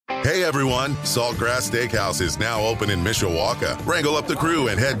Hey everyone, Saltgrass Steakhouse is now open in Mishawaka. Wrangle up the crew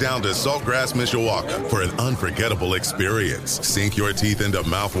and head down to Saltgrass Mishawaka for an unforgettable experience. Sink your teeth into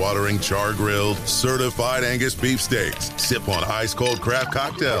mouth-watering char-grilled, certified Angus beef steaks. Sip on ice-cold craft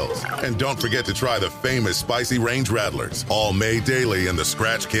cocktails. And don't forget to try the famous spicy range rattlers, all made daily in the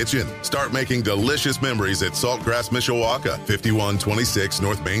Scratch Kitchen. Start making delicious memories at Saltgrass Mishawaka, 5126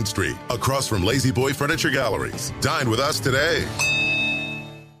 North Main Street, across from Lazy Boy Furniture Galleries. Dine with us today.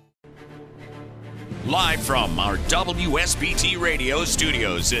 Live from our WSBT radio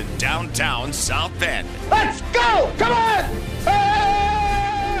studios in downtown South Bend. Let's go! Come on!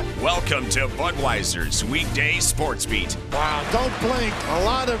 Welcome to Budweiser's Weekday Sports Beat. Wow, don't blink. A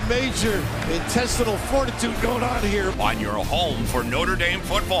lot of major intestinal fortitude going on here. On your home for Notre Dame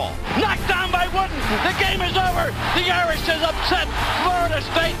football. Knocked down by Wooden. The game is over. The Irish is upset Florida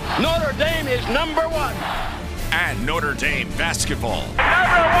State. Notre Dame is number one. And Notre Dame basketball. Number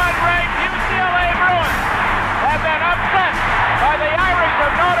one ranked UCLA Bruins have been upset by the Irish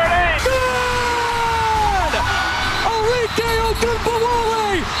of Notre Dame. Good! Enrique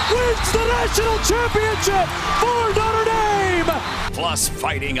Ogunbowale wins the national championship for Notre Dame. Plus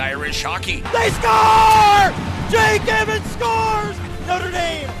Fighting Irish hockey. They score! Jake Evans scores! Notre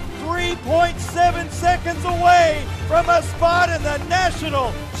Dame 3.7 seconds away from a spot in the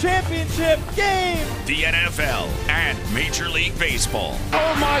national championship game. The NFL and Major League Baseball.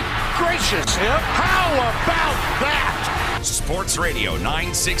 Oh my gracious! How about that? Sports Radio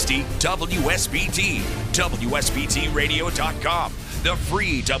 960 WSBT. WSBTradio.com. The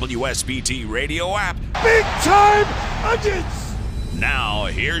free WSBT radio app. Big time audience! Now,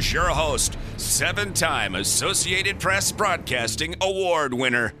 here's your host, 7-time Associated Press Broadcasting Award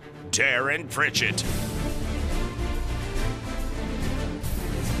winner, Darren Pritchett.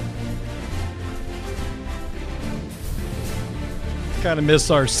 Kind of miss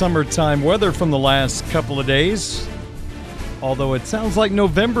our summertime weather from the last couple of days. Although it sounds like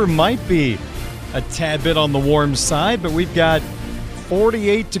November might be a tad bit on the warm side, but we've got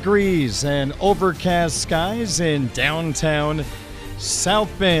 48 degrees and overcast skies in downtown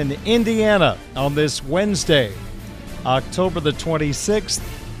South Bend, Indiana on this Wednesday, October the 26th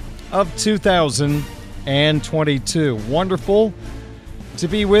of 2022. Wonderful to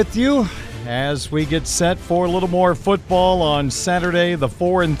be with you as we get set for a little more football on Saturday. The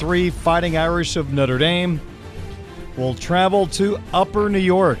 4-3 Fighting Irish of Notre Dame will travel to Upper New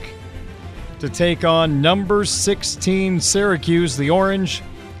York to take on number 16 Syracuse. The Orange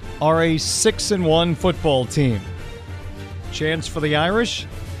are a 6-1 football team. Chance for the Irish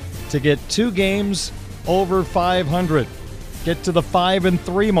to get 2 games over 500. Get to the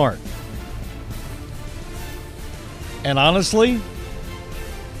 5-3 mark. And honestly,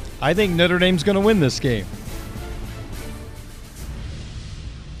 I think Notre Dame's going to win this game.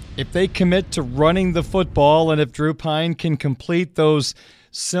 If they commit to running the football and if Drew Pine can complete those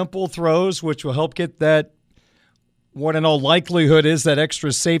simple throws, which will help get that, what in all likelihood is that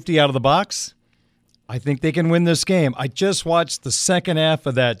extra safety out of the box, I think they can win this game. I just watched the second half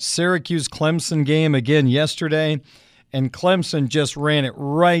of that Syracuse-Clemson game again yesterday, and Clemson just ran it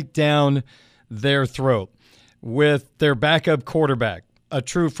right down their throat with their backup quarterback, a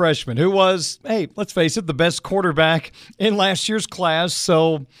true freshman who was, hey, let's face it, the best quarterback in last year's class,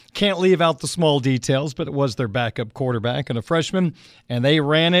 so can't leave out the small details, but it was their backup quarterback and a freshman, and they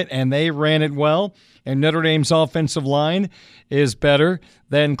ran it well, and Notre Dame's offensive line is better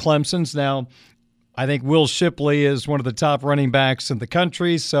than Clemson's. Now, I think Will Shipley is one of the top running backs in the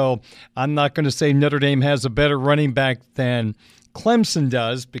country, so I'm not going to say Notre Dame has a better running back than Clemson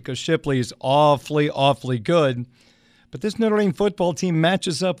does because Shipley is awfully, awfully good. But this Notre Dame football team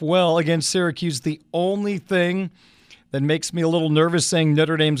matches up well against Syracuse. The only thing that makes me a little nervous saying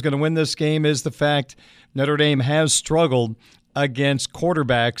Notre Dame's going to win this game is the fact Notre Dame has struggled against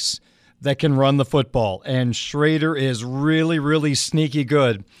quarterbacks that can run the football. And Schrader is really, really sneaky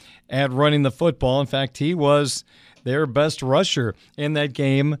good at running the football. In fact, he was their best rusher in that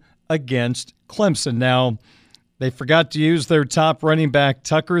game against Clemson. Now, they forgot to use their top running back,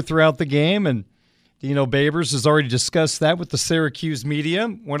 Tucker, throughout the game, and Dino Babers has already discussed that with the Syracuse media.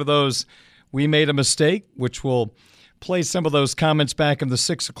 One of those, we made a mistake, which will play some of those comments back in the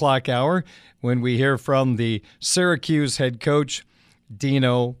 6 o'clock hour when we hear from the Syracuse head coach,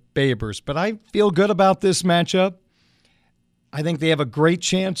 Dino Babers. But I feel good about this matchup. I think they have a great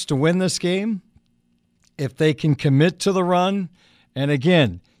chance to win this game if they can commit to the run. And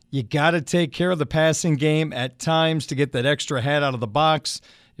again, you got to take care of the passing game at times to get that extra hat out of the box.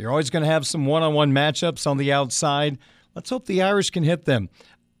 You're always going to have some one-on-one matchups on the outside. Let's hope the Irish can hit them.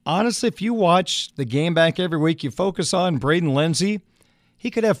 Honestly, if you watch the game back every week, you focus on Braden Lenzy. he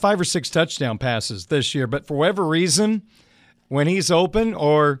could have 5 or 6 touchdown passes this year. But for whatever reason, when he's open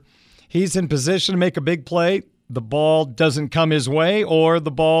or he's in position to make a big play, the ball doesn't come his way or the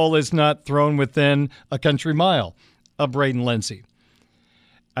ball is not thrown within a country mile of Braden Lenzy.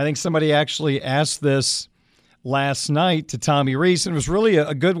 I think somebody actually asked this last night to Tommy Rees, and it was really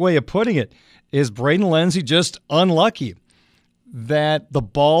a good way of putting it. Is Braden Lenzy just unlucky that the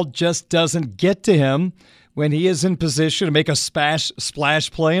ball just doesn't get to him when he is in position to make a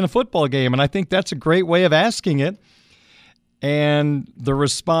splash play in a football game? And I think that's a great way of asking it. And the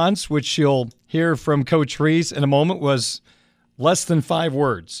response, which you'll hear from Coach Rees in a moment, was less than 5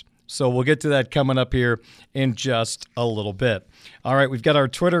 words. So we'll get to that coming up here in just a little bit. All right, we've got our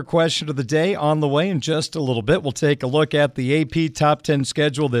Twitter question of the day on the way in just a little bit. We'll take a look at the AP Top 10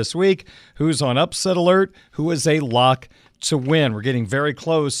 schedule this week. Who's on upset alert? Who is a lock to win? We're getting very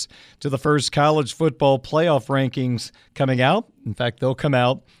close to the first college football playoff rankings coming out. In fact, they'll come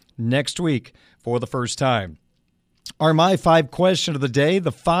out next week for the first time. Our My 5 question of the day,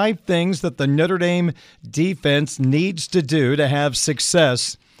 the 5 things that the Notre Dame defense needs to do to have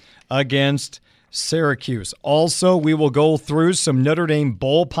success against Syracuse. Also, we will go through some Notre Dame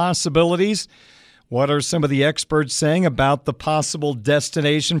bowl possibilities. What are some of the experts saying about the possible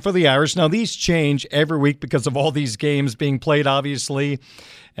destination for the Irish? Now, these change every week because of all these games being played, obviously,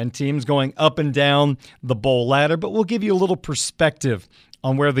 and teams going up and down the bowl ladder, but we'll give you a little perspective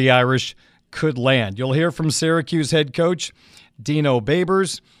on where the Irish could land. You'll hear from Syracuse head coach Dino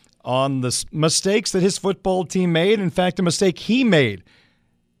Babers on the mistakes that his football team made. In fact, a mistake he made.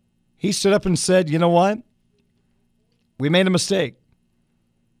 He stood up and said, you know what? We made a mistake.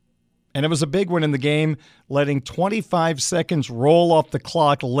 And it was a big one in the game, letting 25 seconds roll off the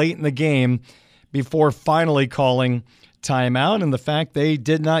clock late in the game before finally calling timeout. And the fact they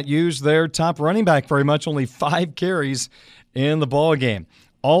did not use their top running back very much, only 5 carries in the ball game.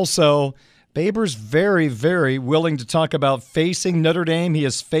 Also, Babers very, very willing to talk about facing Notre Dame. He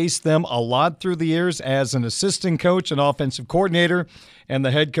has faced them a lot through the years as an assistant coach, an offensive coordinator, and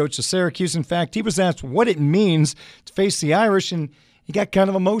the head coach of Syracuse. In fact, he was asked what it means to face the Irish, and he got kind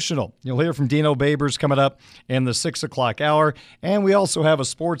of emotional. You'll hear from Dino Babers coming up in the 6 o'clock hour. And we also have a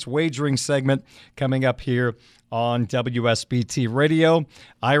sports wagering segment coming up here on WSBT Radio.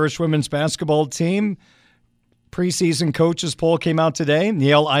 Irish women's basketball team preseason coaches poll came out today.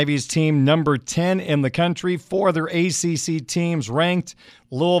 Yale Ivy's team number 10 in the country. 4 other ACC teams ranked.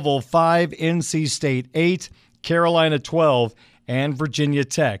 Louisville 5, NC State 8, Carolina 12, and Virginia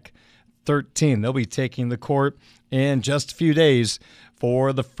Tech 13. They'll be taking the court in just a few days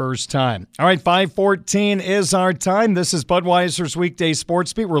for the first time. All right, 5:14 is our time. This is Budweiser's Weekday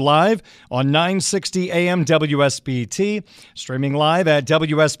Sports Beat. We're live on 960 AM WSBT, streaming live at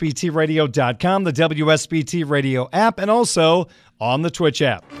WSBTradio.com, the WSBT Radio app, and also on the Twitch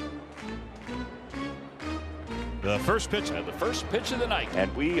app. The first pitch of the night.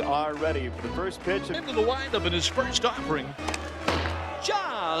 And we are ready for the first pitch. Into the windup in his first offering.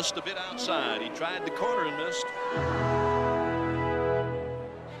 Just a bit outside. He tried the corner and missed.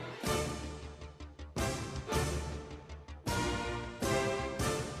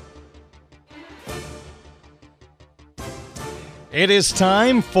 It is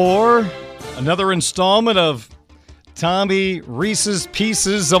time for another installment of Tommy Rees's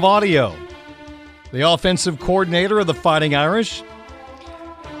Pieces of Audio. The offensive coordinator of the Fighting Irish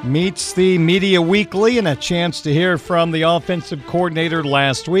meets the media weekly, and a chance to hear from the offensive coordinator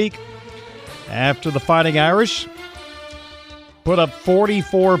last week after the Fighting Irish put up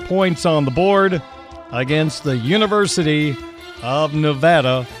 44 points on the board against the University of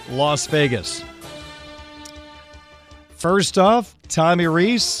Nevada, Las Vegas. First off, Tommy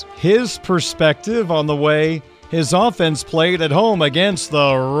Rees, his perspective on the way his offense played at home against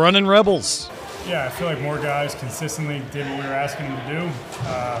the Runnin' Rebels. Yeah, I feel like more guys consistently did what we were asking them to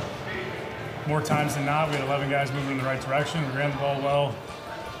do. More times than not, we had 11 guys moving in the right direction. We ran the ball well.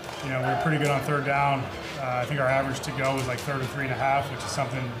 You know, we were pretty good on third down. I think our average to go was like 33.5, which is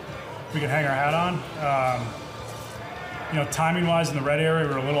something we can hang our hat on. You know, timing-wise in the red area,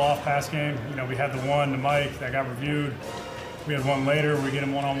 we were a little off pass game. You know, we had the one to Mike that got reviewed. We had one later where we get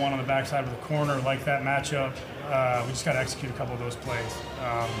him one-on-one on the backside of the corner, like that matchup. We just got to execute a couple of those plays.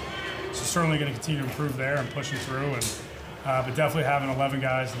 So certainly going to continue to improve there and pushing through, and but definitely having 11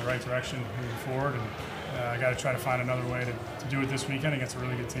 guys in the right direction moving forward. And I got to try to find another way to do it this weekend against a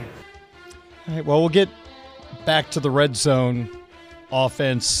really good team. All right, well, we'll get back to the red zone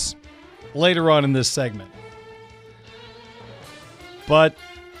offense later on in this segment. But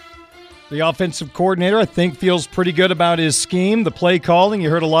the offensive coordinator, I think, feels pretty good about his scheme, the play calling. You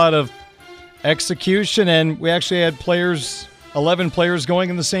heard a lot of execution, and we actually had players 11 players going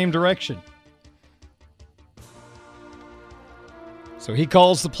in the same direction. So he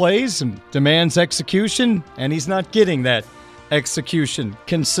calls the plays and demands execution, and he's not getting that execution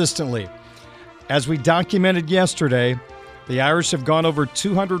consistently. As we documented yesterday, the Irish have gone over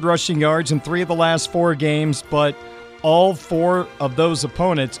 200 rushing yards in 3 of the last 4 games, but all 4 of those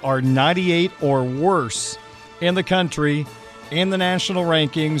opponents are 98 or worse in the country, in the national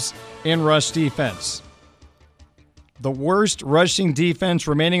rankings, in rush defense. The worst rushing defense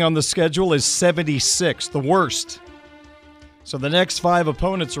remaining on the schedule is 76, the worst. So the next 5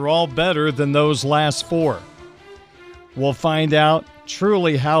 opponents are all better than those last 4. We'll find out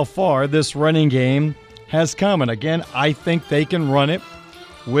truly how far this running game has come. And again, I think they can run it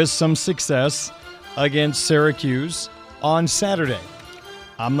with some success against Syracuse on Saturday.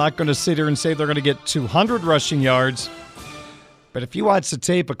 I'm not going to sit here and say they're going to get 200 rushing yards, but if you watch the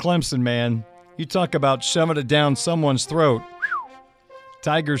tape of Clemson, man, you talk about shoving it down someone's throat.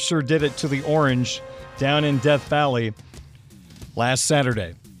 Tigers sure did it to the Orange down in Death Valley last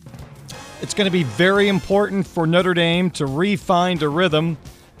Saturday. It's going to be very important for Notre Dame to re-find a rhythm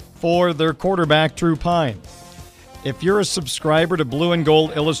for their quarterback, Drew Pyne. If you're a subscriber to Blue and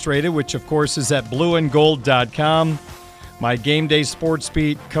Gold Illustrated, which of course is at blueandgold.com, my Game Day Sports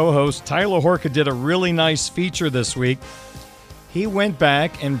Beat co-host Tyler Horka did a really nice feature this week. He went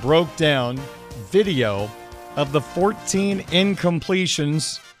back and broke down video of the 14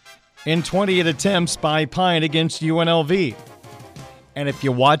 incompletions in 28 attempts by Pyne against UNLV. And if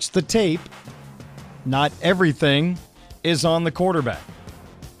you watch the tape, not everything is on the quarterback.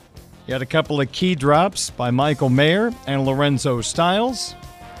 You had a couple of key drops by Michael Mayer and Lorenzo Styles.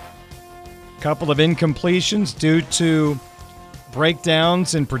 A couple of incompletions due to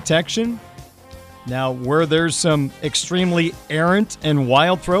breakdowns in protection. Now, where there's some extremely errant and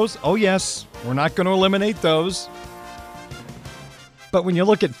wild throws, oh yes, we're not going to eliminate those. But when you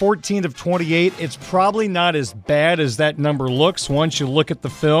look at 14 of 28, it's probably not as bad as that number looks once you look at the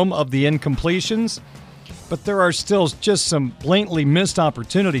film of the incompletions. But there are still just some blatantly missed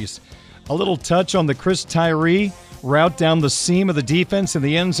opportunities. A little touch on the Chris Tyree route down the seam of the defense in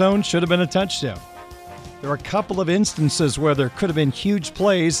the end zone should have been a touchdown. There are a couple of instances where there could have been huge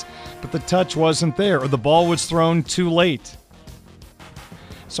plays, but the touch wasn't there or the ball was thrown too late.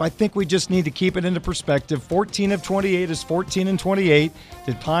 So I think we just need to keep it into perspective. 14 of 28 is 14 and 28.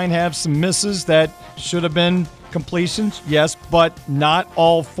 Did Pyne have some misses that should have been completions? Yes, but not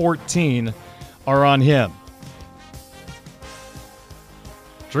all 14 are on him.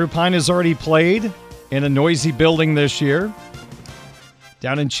 Drew Pyne has already played in a noisy building this year.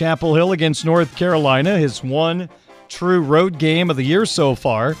 Down in Chapel Hill against North Carolina, his one true road game of the year so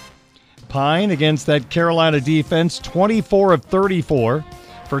far. Pyne against that Carolina defense, 24 of 34.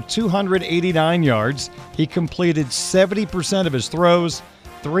 For 289 yards. He completed 70% of his throws,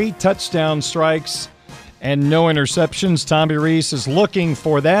 3 touchdown strikes, and no interceptions. Tommy Rees is looking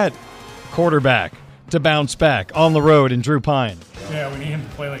for that quarterback to bounce back on the road in Drew Pyne. Yeah, we need him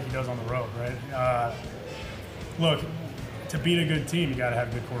to play like he does on the road, right? Look, to beat a good team, you got to have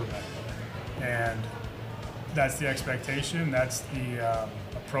a good quarterback. And that's the expectation. That's the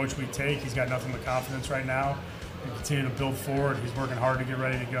approach we take. He's got nothing but confidence right now. We continue to build forward. He's working hard to get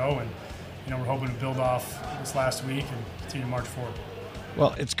ready to go, and we're hoping to build off this last week and continue to march forward.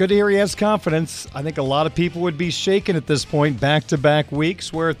 Well, it's good to hear he has confidence. I think a lot of people would be shaken at this point, back-to-back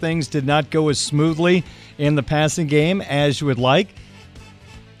weeks where things did not go as smoothly in the passing game as you would like.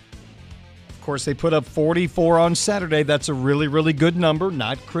 Of course, they put up 44 on Saturday. That's a really, really good number.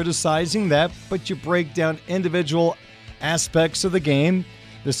 Not criticizing that, but you break down individual aspects of the game.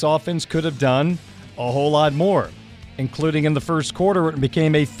 This offense could have done a whole lot more, including in the first quarter when it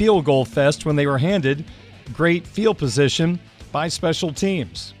became a field goal fest when they were handed great field position by special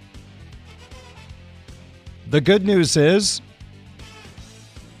teams. The good news is,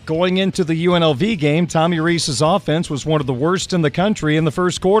 going into the UNLV game, Tommy Rees's offense was one of the worst in the country in the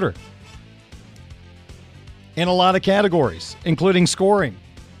first quarter. In a lot of categories, including scoring.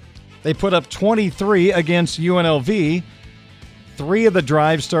 They put up 23 against UNLV. 3 of the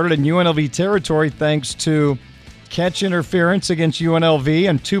drives started in UNLV territory thanks to catch interference against UNLV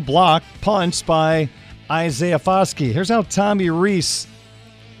and 2 block punts by Isaiah Foskey. Here's how Tommy Rees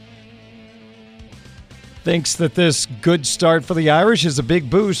thinks that this good start for the Irish is a big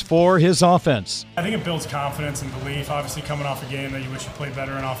boost for his offense. I think it builds confidence and belief, obviously coming off a game that you wish you played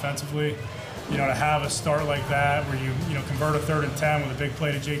better in offensively. To have a start like that where you convert a 3rd and 10 with a big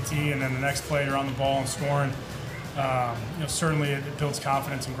play to JT and then the next play you're on the ball and scoring. Certainly it builds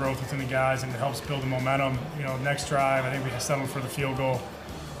confidence and growth within the guys and it helps build the momentum. Next drive, I think we settled for the field goal.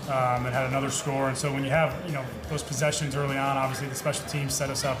 and had another score. And so when you have, those possessions early on, obviously the special teams set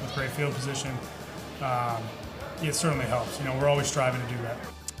us up with great field position. It certainly helps. We're always striving to do that.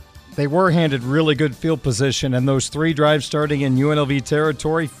 They were handed really good field position, and those 3 drives starting in UNLV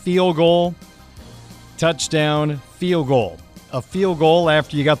territory: field goal, touchdown, field goal. A field goal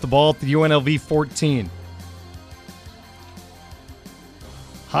after you got the ball at the UNLV 14.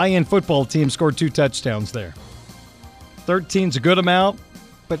 High-end football team scored 2 touchdowns there. 13's a good amount,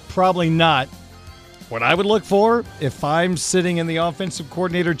 but probably not what I would look for. If I'm sitting in the offensive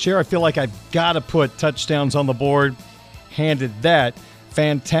coordinator chair, I feel like I've got to put touchdowns on the board. Handed that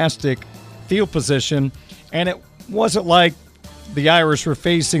fantastic field position, and it wasn't like the Irish were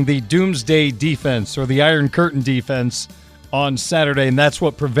facing the doomsday defense or the Iron Curtain defense on Saturday, and that's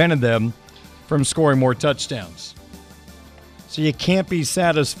what prevented them from scoring more touchdowns. So you can't be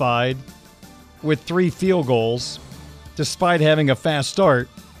satisfied with 3 field goals despite having a fast start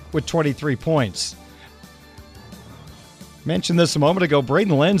with 23 points. Mentioned this a moment ago,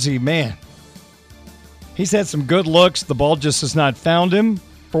 Braden Lenzy, man, he's had some good looks. The ball just has not found him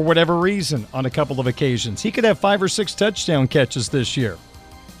for whatever reason on a couple of occasions. He could have 5 or 6 touchdown catches this year.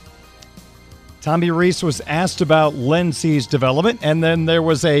 Tommy Rees was asked about Lenzy's development, and then there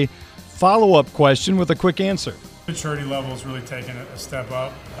was a follow-up question with a quick answer. Maturity level has really taken a step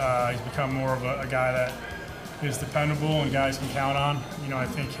up. He's become more of a guy that is dependable and guys can count on. I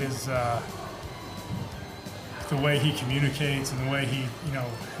think his the way he communicates and the way he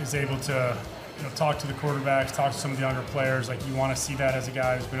is able to talk to the quarterbacks, talk to some of the younger players. Like, you want to see that as a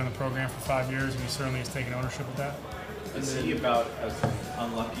guy who's been in the program for 5 years, and he certainly has taken ownership of that. Is he about as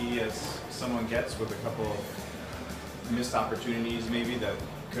unlucky as someone gets with a couple of missed opportunities maybe that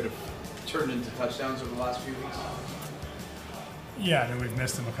could have turned into touchdowns over the last few weeks? Yeah, we've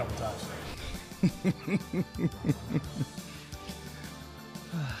missed him a couple times.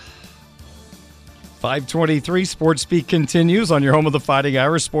 523 Sports Beat continues on your home of the Fighting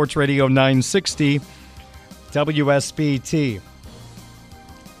Irish, Sports Radio 960 WSBT.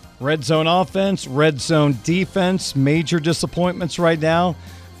 Red zone offense, red zone defense, major disappointments right now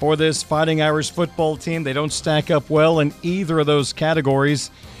for this Fighting Irish football team. They don't stack up well in either of those categories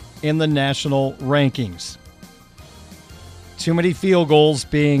in the national rankings. Too many field goals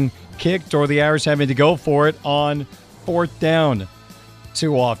being kicked, or the Irish having to go for it on 4th down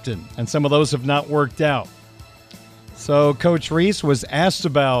too often, and some of those have not worked out. So Coach Rees was asked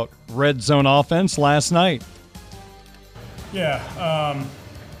about red zone offense last night. Yeah,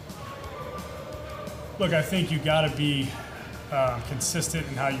 look, I think you got to be consistent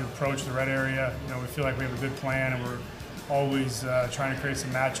in how you approach the red area. We feel like we have a good plan, and we're always trying to create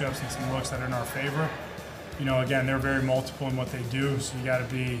some matchups and some looks that are in our favor. Again, they're very multiple in what they do, so you got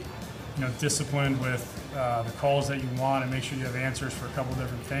to be, disciplined with the calls that you want and make sure you have answers for a couple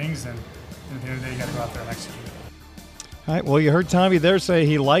different things. And at the end of the day, you got to go out there and execute. All right. Well, you heard Tommy there say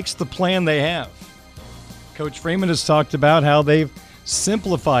he likes the plan they have. Coach Freeman has talked about how they've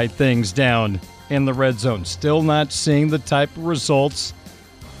simplified things down in the red zone. Still not seeing the type of results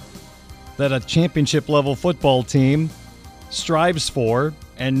that a championship-level football team strives for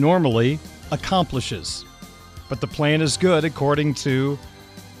and normally accomplishes. But the plan is good, according to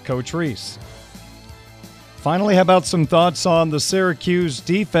Coach Rees. Finally, how about some thoughts on the Syracuse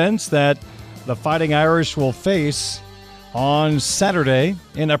defense that the Fighting Irish will face on Saturday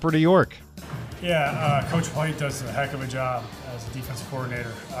in Upper New York? Yeah, Coach White does a heck of a job as a defensive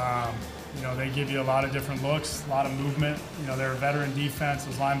coordinator. They give you a lot of different looks, a lot of movement. They're a veteran defense.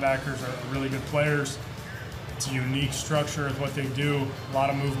 Those linebackers are really good players. It's a unique structure of what they do. A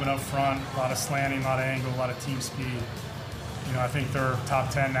lot of movement up front, a lot of slanting, a lot of angle, a lot of team speed. I think they're top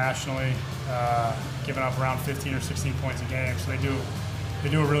 10 nationally, giving up around 15 or 16 points a game. So they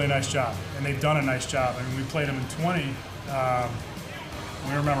do a really nice job, and they've done a nice job. I mean, we played them in 20.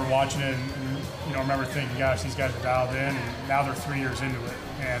 We remember watching it and remember thinking, gosh, these guys are dialed in, and now they're 3 years into it.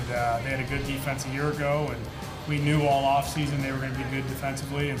 And they had a good defense a year ago, and we knew all offseason they were going to be good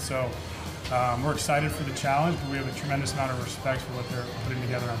defensively. And so we're excited for the challenge, but we have a tremendous amount of respect for what they're putting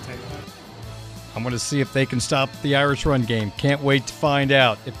together on tape. I'm going to see if they can stop the Irish run game. Can't wait to find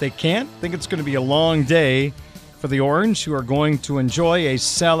out. If they can't, I think it's going to be a long day for the Orange, who are going to enjoy a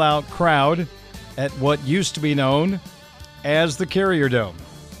sellout crowd at what used to be known as the Carrier Dome.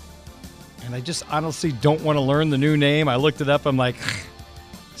 And I just honestly don't want to learn the new name. I looked it up. I'm like,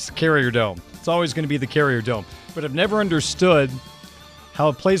 it's the Carrier Dome. It's always going to be the Carrier Dome. But I've never understood how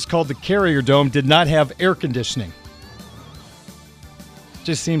a place called the Carrier Dome did not have air conditioning.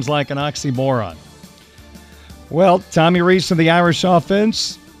 Just seems like an oxymoron. Well, Tommy Rees of the Irish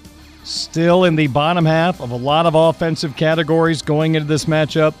offense still in the bottom half of a lot of offensive categories going into this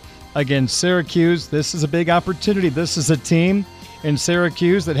matchup against Syracuse. This is a big opportunity. This is a team in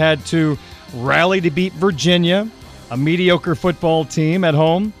Syracuse that had to rally to beat Virginia, a mediocre football team at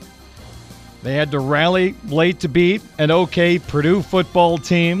home. They had to rally late to beat an okay Purdue football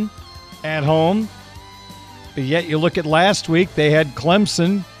team at home. But yet you look at last week, they had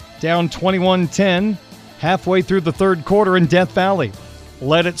Clemson down 21-10 halfway through the third quarter in Death Valley.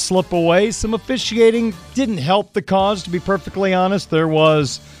 Let it slip away. Some officiating didn't help the cause, to be perfectly honest. There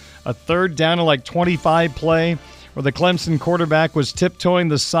was a third down to like 25 play where the Clemson quarterback was tiptoeing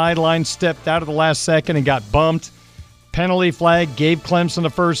the sideline, stepped out at the last second and got bumped. Penalty flag gave Clemson a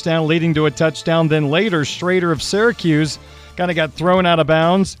first down, leading to a touchdown. Then later, Schrader of Syracuse kind of got thrown out of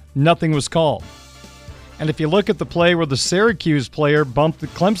bounds. Nothing was called. And if you look at the play where the Syracuse player bumped the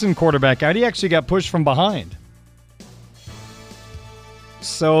Clemson quarterback out, he actually got pushed from behind.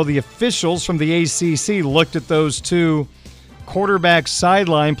 So the officials from the ACC looked at those two quarterback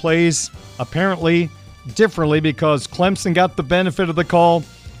sideline plays apparently differently because Clemson got the benefit of the call.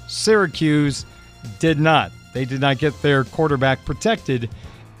 Syracuse did not. They did not get their quarterback protected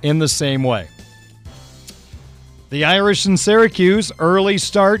in the same way. The Irish and Syracuse, early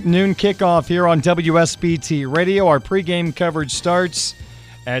start, noon kickoff here on WSBT Radio. Our pregame coverage starts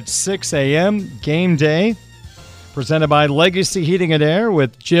at 6 a.m. Game day, presented by Legacy Heating and Air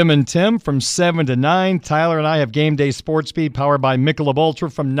with Jim and Tim from 7 to 9. Tyler and I have Game Day Sports Beat powered by Michelob Ultra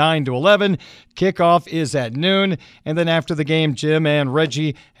from 9 to 11. Kickoff is at noon. And then after the game, Jim and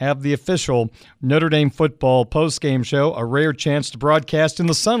Reggie have the official Notre Dame football postgame show, a rare chance to broadcast in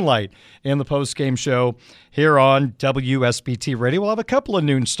the sunlight in the postgame show here on WSBT Radio. We'll have a couple of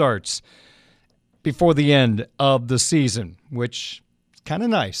noon starts before the end of the season, which kind of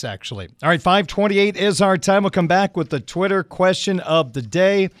nice, actually. All right, 5:28 is our time. We'll come back with the Twitter question of the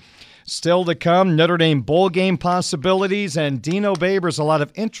day. Still to come, Notre Dame bowl game possibilities, and Dino Babers, a lot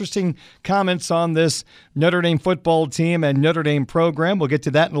of interesting comments on this Notre Dame football team and Notre Dame program. We'll get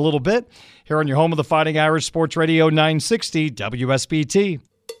to that in a little bit here on your home of the Fighting Irish, Sports Radio 960 WSBT.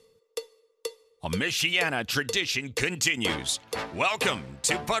 A Michiana tradition continues. Welcome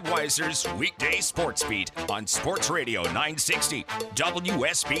to Budweiser's Weekday Sports Beat on Sports Radio 960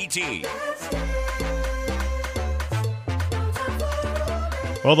 WSBT.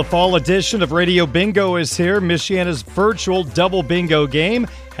 Well, the fall edition of Radio Bingo is here. Michiana's virtual double bingo game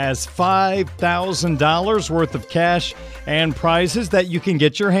has $5,000 worth of cash and prizes that you can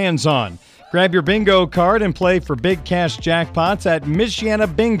get your hands on. Grab your bingo card and play for big cash jackpots at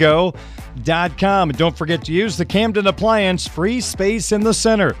MichianaBingo.com. And don't forget to use the Camden Appliance free space in the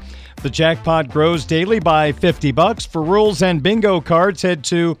center. The jackpot grows daily by $50. For rules and bingo cards, head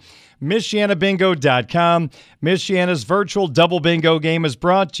to MichianaBingo.com. Michiana's virtual double bingo game is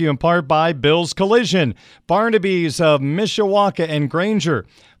brought to you in part by Bill's Collision, Barnaby's of Mishawaka and Granger,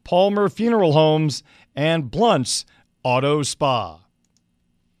 Palmer Funeral Homes, and Blunt's Auto Spa.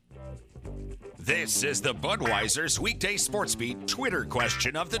 This is the Budweiser's Weekday Sports Beat Twitter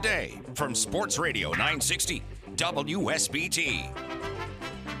question of the day from Sports Radio 960 WSBT.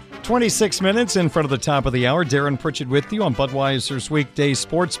 26 minutes in front of the top of the hour. Darren Pritchett with you on Budweiser's Weekday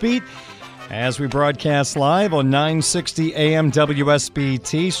Sports Beat as we broadcast live on 960 AM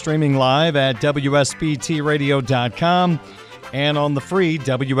WSBT, streaming live at WSBTradio.com and on the free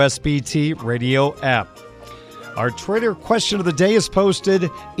WSBT Radio app. Our Twitter question of the day is posted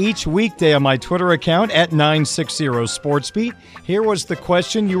each weekday on my Twitter account at 960 SportsBeat. Here was the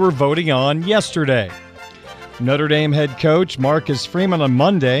question you were voting on yesterday. Notre Dame head coach Marcus Freeman on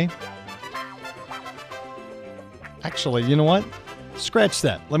Monday. Actually, you know what? Scratch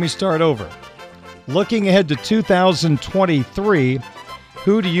that. Let me start over. Looking ahead to 2023,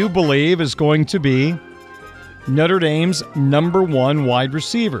 who do you believe is going to be Notre Dame's number one wide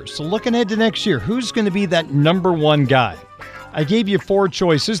receiver? So looking ahead to next year, who's going to be that number one guy? I gave you four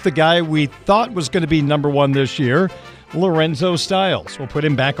choices. The guy we thought was going to be number one this year, Lorenzo Styles. We'll put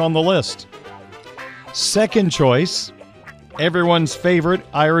him back on the list. Second choice, everyone's favorite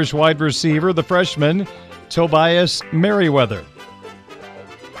Irish wide receiver, the freshman, Tobias Merriweather.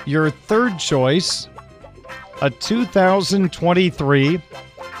 Your third choice, a 2023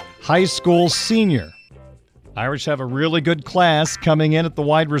 high school senior. Irish have a really good class coming in at the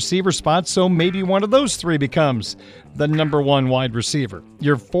wide receiver spot, so maybe one of those three becomes the number one wide receiver.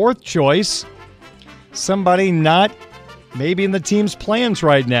 Your fourth choice, somebody not maybe in the team's plans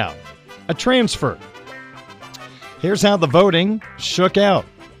right now, a transfer. Here's how the voting shook out.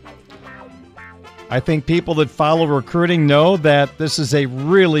 I think people that follow recruiting know that this is a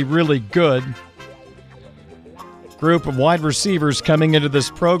really, really good group of wide receivers coming into this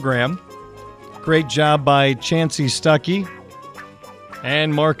program. Great job by Chancey Stuckey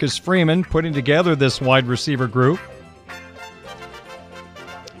and Marcus Freeman putting together this wide receiver group.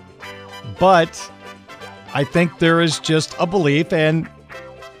 But I think there is just a belief, and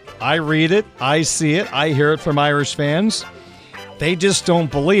I read it, I see it, I hear it from Irish fans. They just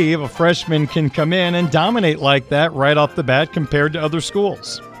don't believe a freshman can come in and dominate like that right off the bat compared to other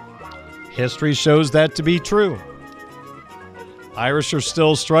schools. History shows that to be true. Irish are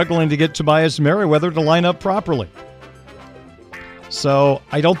still struggling to get Tobias Merriweather to line up properly. So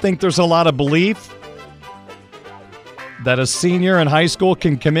I don't think there's a lot of belief that a senior in high school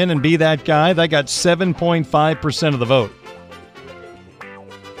can come in and be that guy. They got 7.5% of the vote.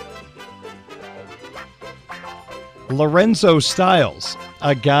 Lorenzo Styles,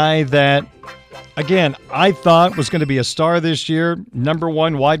 a guy that, again, I thought was going to be a star this year, number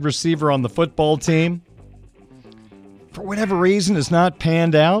one wide receiver on the football team. For whatever reason, has not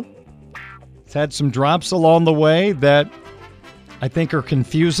panned out. It's had some drops along the way that I think are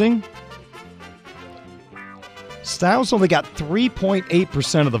confusing. Styles only got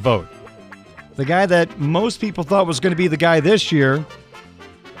 3.8% of the vote. The guy that most people thought was going to be the guy this year,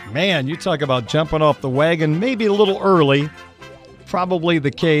 man, you talk about jumping off the wagon maybe a little early. Probably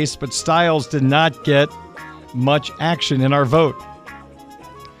the case, but Styles did not get much action in our vote.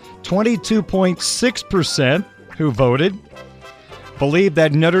 22.6% who voted believe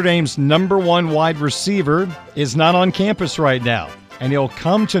that Notre Dame's number one wide receiver is not on campus right now, and he'll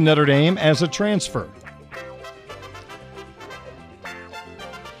come to Notre Dame as a transfer.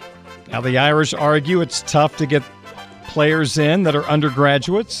 Now, the Irish argue it's tough to get players in that are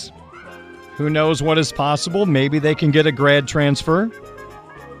undergraduates. Who knows what is possible? Maybe they can get a grad transfer.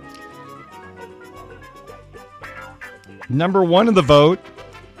 Number one in the vote,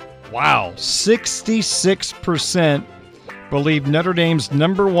 wow, 66% believe Notre Dame's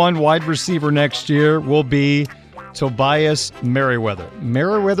number one wide receiver next year will be Tobias Merriweather.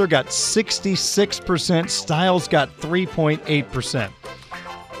 Merriweather got 66%. Styles got 3.8%.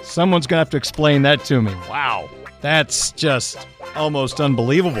 Someone's going to have to explain that to me. Wow, that's just almost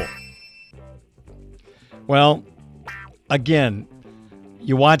unbelievable. Well, again,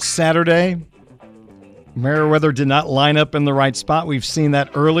 you watch Saturday, Merriweather did not line up in the right spot. We've seen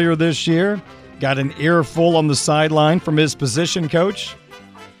that earlier this year. Got an earful on the sideline from his position coach.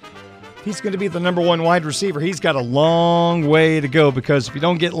 He's going to be the number one wide receiver. He's got a long way to go because if you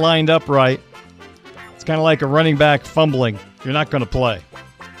don't get lined up right, it's kind of like a running back fumbling. You're not going to play.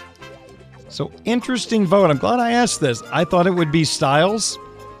 So interesting vote. I'm glad I asked this. I thought it would be Styles,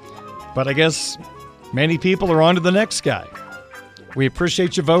 but I guess many people are on to the next guy. We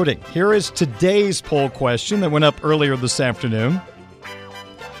appreciate you voting. Here is today's poll question that went up earlier this afternoon.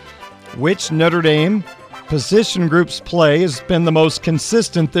 Which Notre Dame position group's play has been the most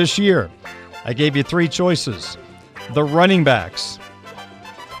consistent this year? I gave you three choices. The running backs,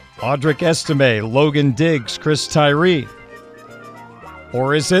 Audric Estime, Logan Diggs, Chris Tyree.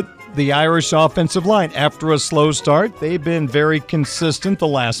 Or is it the Irish offensive line? After a slow start, they've been very consistent the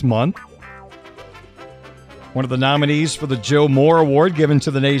last month. One of the nominees for the Joe Moore Award given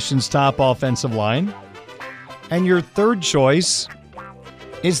to the nation's top offensive line. And your third choice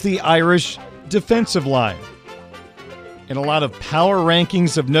is the Irish defensive line. In a lot of power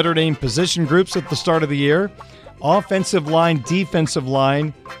rankings of Notre Dame position groups at the start of the year, offensive line, defensive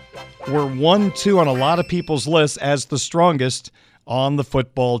line were 1-2 on a lot of people's lists as the strongest on the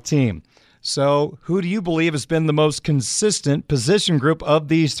football team. So who do you believe has been the most consistent position group of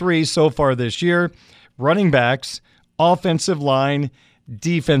these three so far this year? Running backs, offensive line,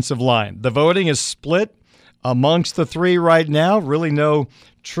 defensive line. The voting is split amongst the three right now. Really no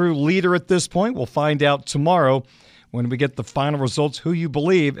true leader at this point. We'll find out tomorrow when we get the final results who you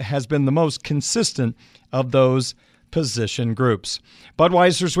believe has been the most consistent of those position groups.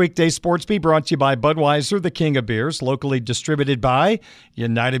 Budweiser's Weekday Sports Beat brought to you by Budweiser, the king of beers, locally distributed by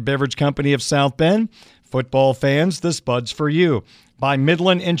United Beverage Company of South Bend. Football fans, this Bud's for you. By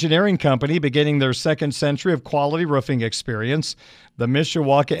Midland Engineering Company, beginning their second century of quality roofing experience. The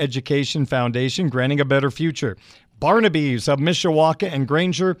Mishawaka Education Foundation, granting a better future. Barnaby's of Mishawaka and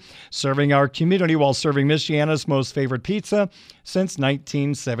Granger, serving our community while serving Michiana's most favorite pizza since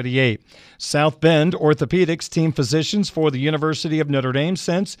 1978. South Bend Orthopedics, team physicians for the University of Notre Dame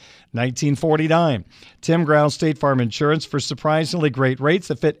since 1949. Tim Grau State Farm Insurance for surprisingly great rates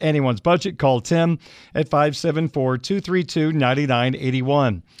that fit anyone's budget. Call Tim at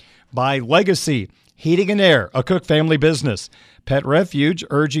 574-232-9981. By Legacy Heating and Air, a Cook family business. Pet Refuge,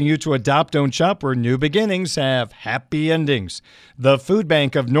 urging you to adopt, don't shop, where new beginnings have happy endings. The Food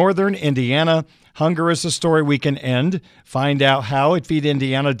Bank of Northern Indiana. Hunger is a story we can end. Find out how at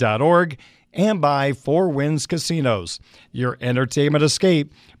feedindiana.org. And by Four Winds Casinos. Your entertainment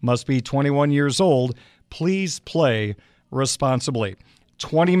escape must be 21 years old. Please play responsibly.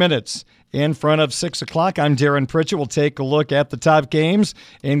 20 minutes in front of 6 o'clock. I'm Darren Pritchett. We'll take a look at the top games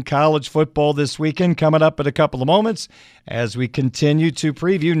in college football this weekend coming up in a couple of moments as we continue to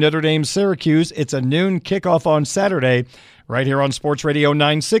preview Notre Dame-Syracuse. It's a noon kickoff on Saturday right here on Sports Radio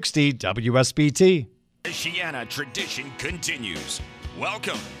 960 WSBT. The Chiana tradition continues.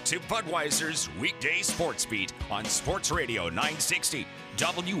 Welcome to Budweiser's Weekday Sports Beat on Sports Radio 960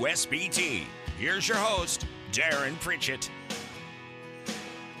 WSBT. Here's your host, Darren Pritchett.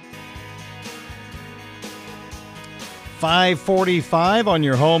 5:45 on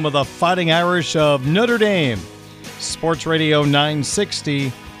your home of the Fighting Irish of Notre Dame. Sports Radio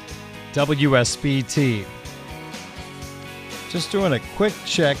 960 WSBT. Just doing a quick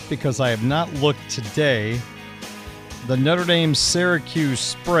check because I have not looked today. The Notre Dame-Syracuse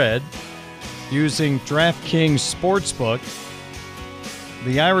spread using DraftKings Sportsbook.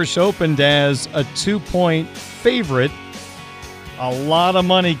 The Irish opened as a 2-point favorite. A lot of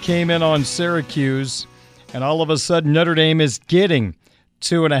money came in on Syracuse. And all of a sudden, Notre Dame is getting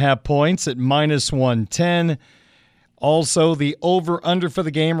 2.5 points at -110. Also, the over-under for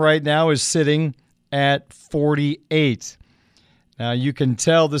the game right now is sitting at 48. Now, you can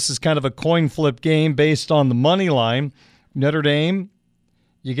tell this is kind of a coin flip game based on the money line. Notre Dame,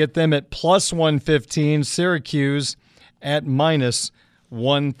 you get them at +115. Syracuse at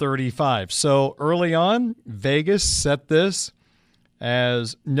 -135. So early on, Vegas set this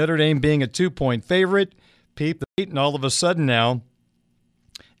as Notre Dame being a 2-point favorite. Peep the beat, and all of a sudden now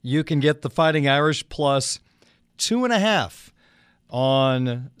you can get the Fighting Irish +2.5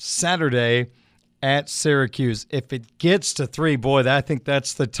 on Saturday at Syracuse. If it gets to 3, boy, I think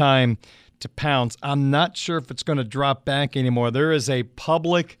that's the time to pounce. I'm not sure if it's going to drop back anymore. There is a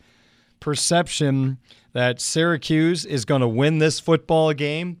public perception that Syracuse is going to win this football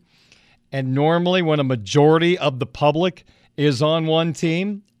game, and normally when a majority of the public is on one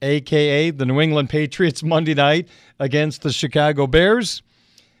team, a.k.a. the New England Patriots Monday night against the Chicago Bears,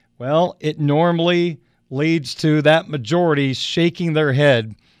 well, it normally leads to that majority shaking their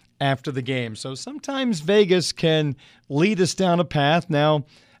head after the game. So sometimes Vegas can lead us down a path. Now,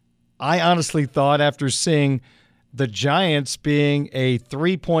 I honestly thought after seeing the Giants being a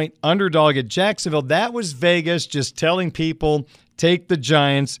 3-point underdog at Jacksonville, that was Vegas just telling people, take the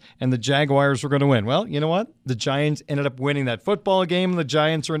Giants, and the Jaguars were going to win. Well, you know what? The Giants ended up winning that football game, and the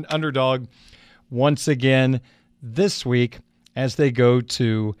Giants are an underdog once again this week as they go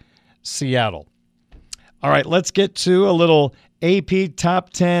to Seattle. All right, let's get to a little AP Top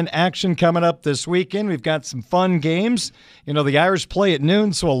 10 action coming up this weekend. We've got some fun games. You know, the Irish play at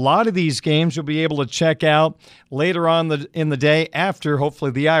noon, so a lot of these games you'll be able to check out later on in the day after, hopefully,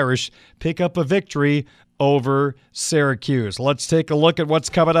 the Irish pick up a victory over Syracuse. Let's take a look at what's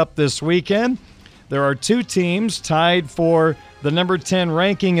coming up this weekend. There are 2 teams tied for the number 10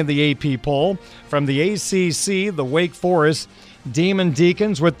 ranking in the AP poll. From the ACC, the Wake Forest Demon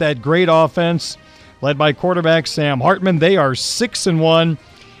Deacons with that great offense led by quarterback Sam Hartman. They are 6-1,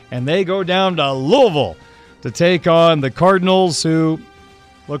 and they go down to Louisville to take on the Cardinals, who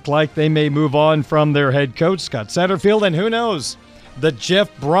look like they may move on from their head coach, Scott Satterfield, and who knows, the Jeff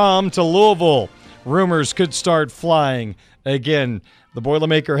Brom to Louisville. Rumors could start flying again. The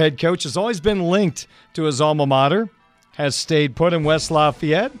Boilermaker head coach has always been linked to his alma mater, has stayed put in West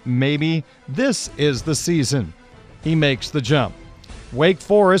Lafayette. Maybe this is the season he makes the jump. Wake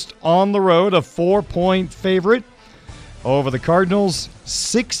Forest on the road, a 4-point favorite over the Cardinals,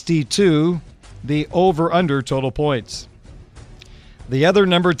 62, the over-under total points. The other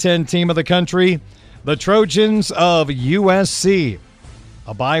number 10 team of the country, the Trojans of USC.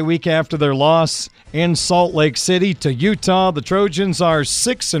 A bye week after their loss in Salt Lake City to Utah, the Trojans are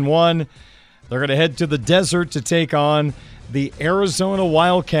 6-1. They're going to head to the desert to take on the Arizona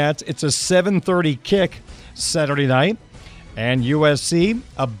Wildcats. It's a 7:30 kick Saturday night. And USC,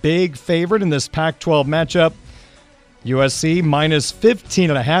 a big favorite in this Pac-12 matchup. USC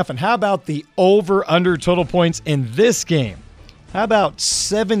 -15.5. And how about the over-under total points in this game? How about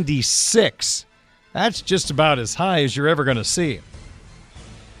 76? That's just about as high as you're ever going to see.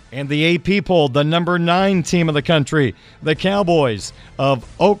 And the AP poll, the number 9 team of the country, the Cowboys of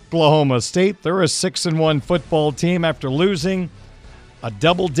Oklahoma State. They're a 6-1 football team after losing a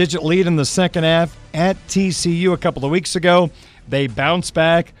double-digit lead in the second half at TCU a couple of weeks ago. They bounced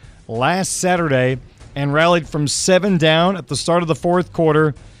back last Saturday and rallied from 7 down at the start of the fourth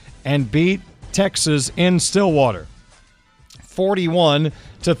quarter and beat Texas in Stillwater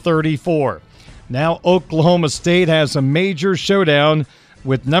 41-34. Now Oklahoma State has a major showdown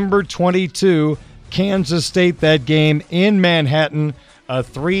with number 22 Kansas State. That game in Manhattan, a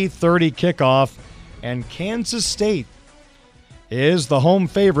 3:30 kickoff, and Kansas State is the home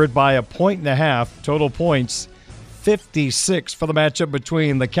favorite by 1.5 total points, 56 for the matchup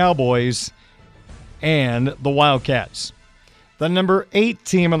between the Cowboys and the Wildcats. The number 8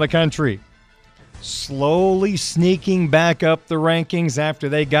 team in the country, slowly sneaking back up the rankings after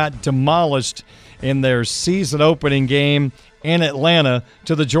they got demolished in their season opening game in Atlanta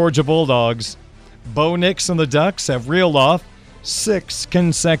to the Georgia Bulldogs. Bo Nix and the Ducks have reeled off 6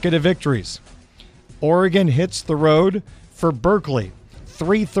 consecutive victories. Oregon hits the road for Berkeley.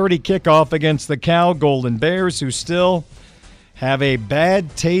 3:30 kickoff against the Cal Golden Bears, who still have a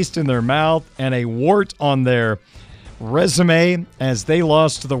bad taste in their mouth and a wart on their resume as they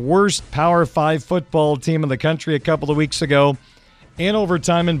lost to the worst Power 5 football team in the country a couple of weeks ago in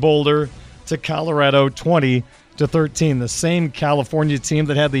overtime in Boulder to Colorado 20-13. The same California team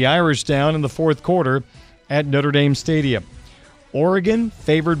that had the Irish down in the fourth quarter at Notre Dame Stadium. Oregon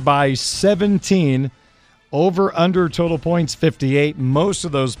favored by 17, over under total points 58. Most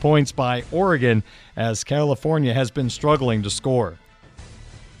of those points by Oregon as California has been struggling to score.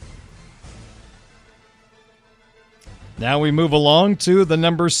 Now we move along to the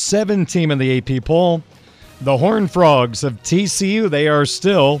number 7 team in the AP poll, the Horned Frogs of TCU. They are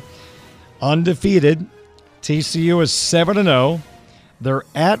still undefeated. TCU is 7-0. They're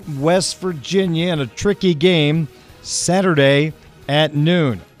at West Virginia in a tricky game Saturday at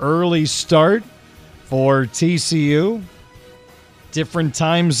noon. Early start for TCU. Different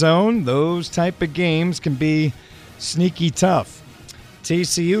time zone. Those type of games can be sneaky tough.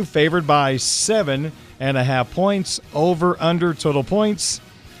 TCU favored by 7.5 points. Over under total points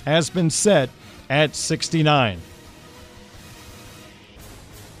has been set at 69.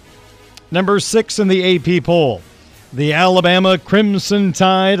 Number 6 in the AP poll, the Alabama Crimson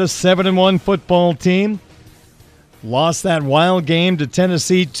Tide, a 7-1 football team. Lost that wild game to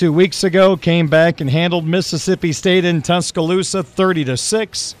Tennessee 2 weeks ago, came back and handled Mississippi State in Tuscaloosa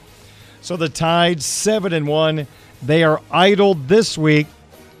 30-6. So the Tide 7-1. They are idled this week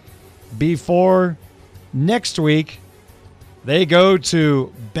before next week they go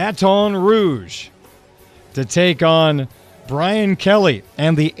to Baton Rouge to take on Brian Kelly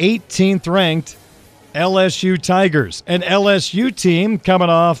and the 18th ranked LSU Tigers. An LSU team coming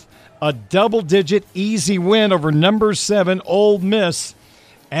off a double-digit easy win over number 7 Ole Miss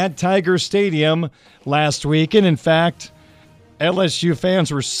at Tiger Stadium last week. And in fact, LSU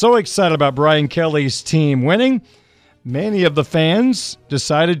fans were so excited about Brian Kelly's team winning, many of the fans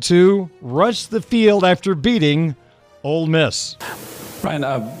decided to rush the field after beating Ole Miss. Brian,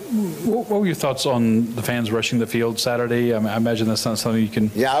 what were your thoughts on the fans rushing the field Saturday? I imagine that's not something you can...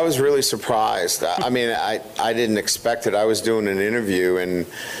 Yeah, I was really surprised. I mean, I didn't expect it. I was doing an interview, and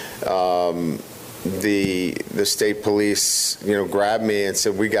the state police, grabbed me and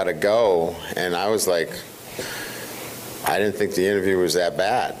said, "We got to go." And I was like, I didn't think the interview was that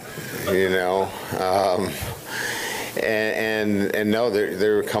bad, And no, they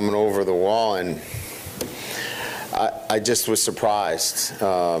were coming over the wall, and I just was surprised.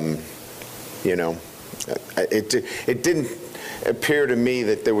 It didn't appear to me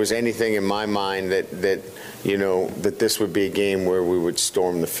that there was anything in my mind that this would be a game where we would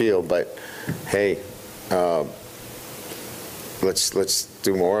storm the field. But hey, let's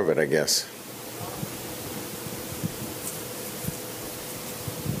do more of it, I guess.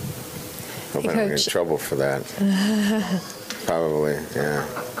 Hope I don't get in trouble for that. Probably, yeah.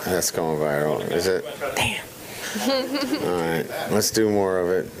 That's going viral. Is it? Damn. All right, let's do more of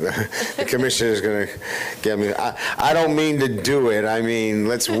it. The commissioner's going to get me. I don't mean to do it. I mean,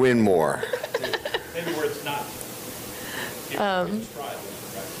 let's win more. Maybe where it's not.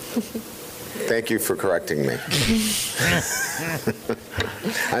 Thank you for correcting me.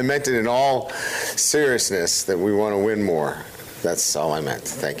 I meant it in all seriousness that we want to win more. That's all I meant.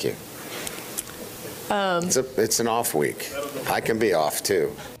 Thank you. It's an off week. I can be off,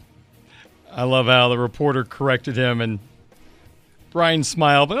 too. I love how the reporter corrected him, and Brian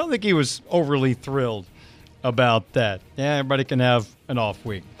smiled, but I don't think he was overly thrilled about that. Yeah, everybody can have an off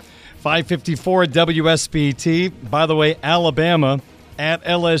week. 5:54 at WSBT. By the way, Alabama at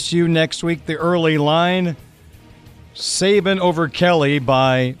LSU next week. The early line, Saban over Kelly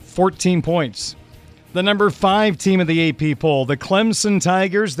by 14 points. The number 5 team of the AP poll, the Clemson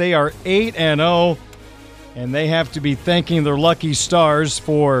Tigers. They are 8-0, and they have to be thanking their lucky stars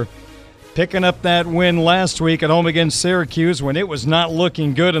for picking up that win last week at home against Syracuse when it was not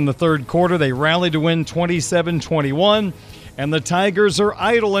looking good in the third quarter. They rallied to win 27-21, and the Tigers are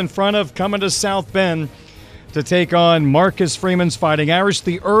idle in front of coming to South Bend to take on Marcus Freeman's Fighting Irish.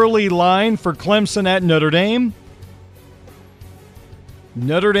 The early line for Clemson at Notre Dame.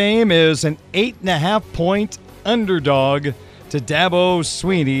 Notre Dame is an 8.5-point underdog to Dabo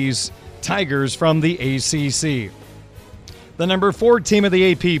Swinney's Tigers from the ACC. The number 4 team of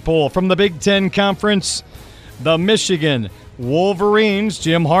the AP poll from the Big Ten Conference, the Michigan Wolverines.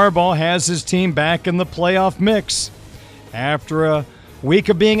 Jim Harbaugh has his team back in the playoff mix. After a week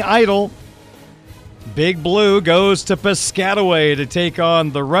of being idle, Big Blue goes to Piscataway to take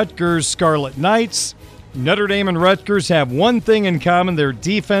on the Rutgers Scarlet Knights. Notre Dame and Rutgers have one thing in common. Their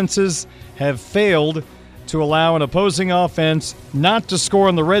defenses have failed to allow an opposing offense not to score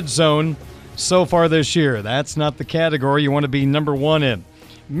in the red zone so far this year. That's not the category you want to be number 1 in.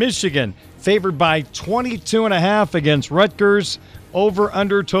 Michigan favored by 22.5 against Rutgers. Over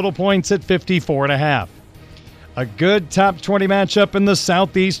under total points at 54.5. A good top 20 matchup in the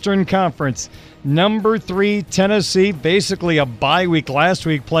Southeastern Conference. Number 3 Tennessee, basically a bye week last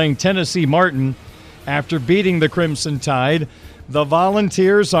week, playing Tennessee Martin after beating the Crimson Tide. The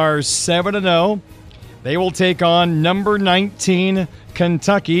Volunteers are 7-0. They will take on number 19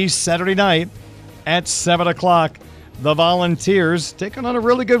 Kentucky Saturday night at 7 o'clock. The Volunteers taking on a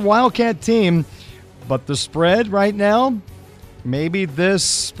really good Wildcat team, but the spread right now, maybe this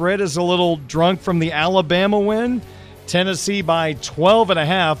spread is a little drunk from the Alabama win. Tennessee by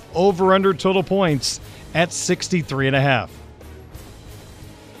 12.5, over under total points at 63.5.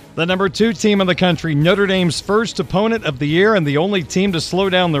 The number 2 team in the country, Notre Dame's first opponent of the year and the only team to slow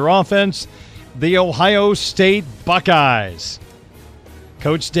down their offense, the Ohio State Buckeyes.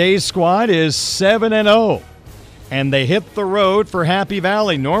 Coach Day's squad is 7-0, and they hit the road for Happy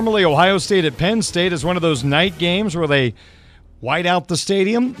Valley. Normally, Ohio State at Penn State is one of those night games where they white out the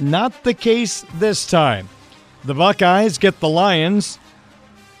stadium. Not the case this time. The Buckeyes get the Lions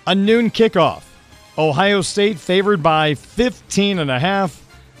a noon kickoff. Ohio State favored by 15.5.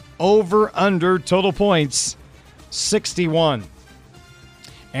 Over under total points 61.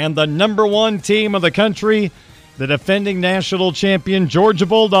 And the number 1 team of the country, the defending national champion Georgia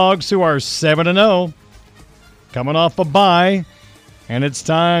Bulldogs, who are 7-0, coming off a bye, and it's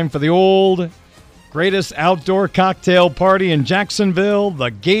time for the old greatest outdoor cocktail party in Jacksonville,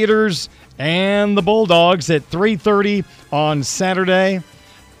 the Gators and the Bulldogs at 3:30 on Saturday.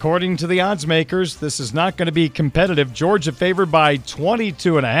 According to the odds makers, this is not going to be competitive. Georgia favored by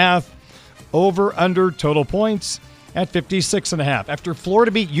 22.5. Over under total points at 56.5. After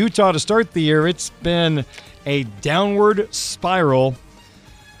Florida beat Utah to start the year, it's been a downward spiral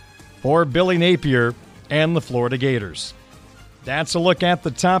for Billy Napier and the Florida Gators. That's a look at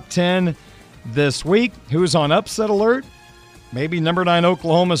the top 10 this week. Who's on upset alert? Maybe number 9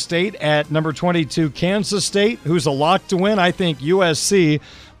 Oklahoma State at number 22 Kansas State. Who's a lock to win? I think USC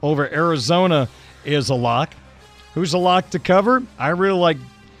over Arizona is a lock. Who's a lock to cover? I really like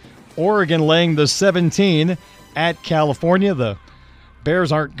Oregon laying the 17 at California. The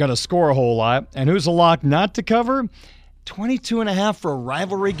Bears aren't going to score a whole lot. And who's a lock not to cover? 22.5 for a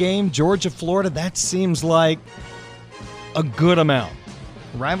rivalry game. Georgia-Florida, that seems like a good amount.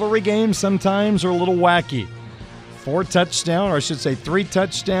 Rivalry games sometimes are a little wacky. 4-touchdown, or I should say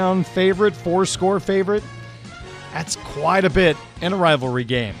 3-touchdown favorite, 4-score favorite. That's quite a bit in a rivalry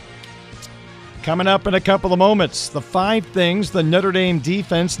game. Coming up in a couple of moments, the 5 things the Notre Dame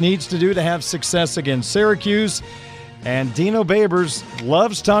defense needs to do to have success against Syracuse. And Dino Babers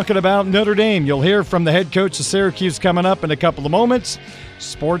loves talking about Notre Dame. You'll hear from the head coach of Syracuse coming up in a couple of moments.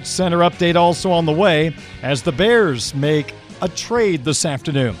 Sports Center update also on the way as the Bears make a trade this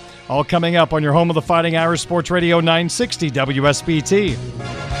afternoon. All coming up on your home of the Fighting Irish, Sports Radio 960 WSBT.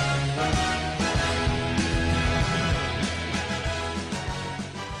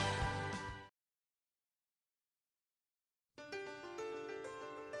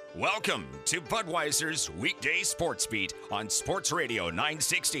 Welcome to Budweiser's Weekday Sports Beat on Sports Radio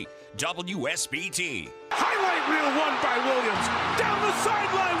 960 WSBT. Highlight reel won by Williams. Down the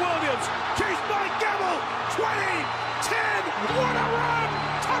sideline, Williams. Chased by Gamble. 20, 10. What a run.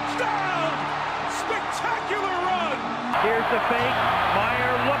 Touchdown. Spectacular run. Here's the fake.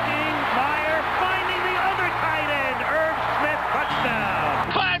 Meyer looking. Meyer finding the other tight end. Irv Smith, touchdown.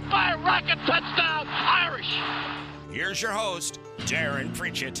 5-5 rocket touchdown, Irish. Here's your host, Darren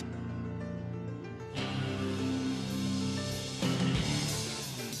Pritchett.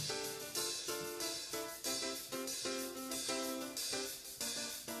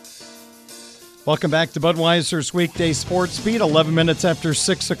 Welcome back to Budweiser's Weekday Sports Beat, 11 minutes after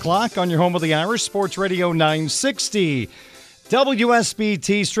 6 o'clock on your home of the Irish, Sports Radio 960.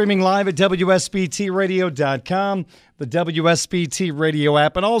 WSBT, streaming live at WSBTradio.com, the WSBT radio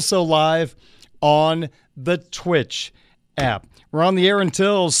app, and also live on the Twitch app. We're on the air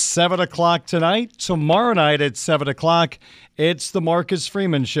until 7 o'clock tonight. Tomorrow night at 7 o'clock, it's the Marcus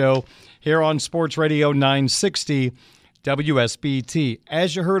Freeman Show here on Sports Radio 960 WSBT.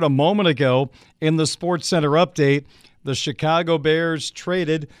 As you heard a moment ago in the Sports Center update, the Chicago Bears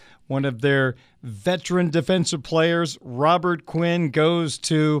traded one of their veteran defensive players. Robert Quinn goes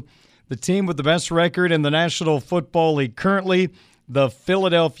to the team with the best record in the National Football League currently, the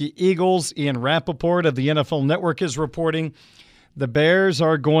Philadelphia Eagles. Ian Rappaport of the NFL Network is reporting the Bears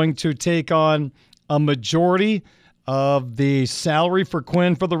are going to take on a majority of the salary for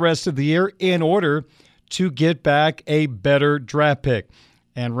Quinn for the rest of the year in order to get back a better draft pick.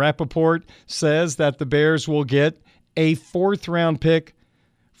 And Rappaport says that the Bears will get a 4th-round pick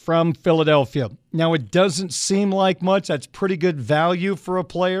from Philadelphia. Now, it doesn't seem like much. That's pretty good value for a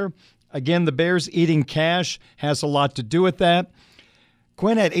player. Again, the Bears eating cash has a lot to do with that.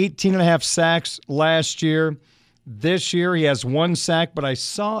 Quinn had 18.5 sacks last year. This year, he has 1 sack, but I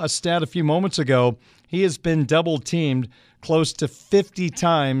saw a stat a few moments ago. He has been double-teamed close to 50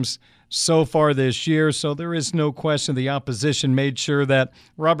 times so far this year, so there is no question the opposition made sure that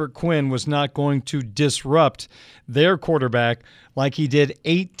Robert Quinn was not going to disrupt their quarterback like he did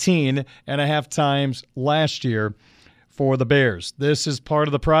 18.5 times last year for the Bears. This is part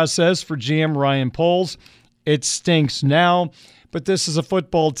of the process for GM Ryan Poles. It stinks now, but this is a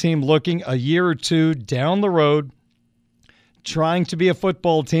football team looking a year or two down the road, trying to be a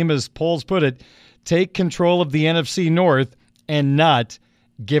football team, as Poles put it, take control of the NFC North and not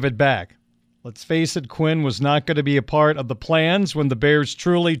give it back. Let's face it, Quinn was not going to be a part of the plans when the Bears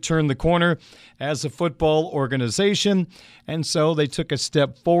truly turned the corner as a football organization, and so they took a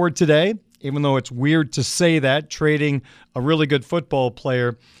step forward today, even though it's weird to say that, trading a really good football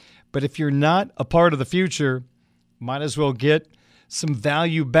player. But if you're not a part of the future, might as well get some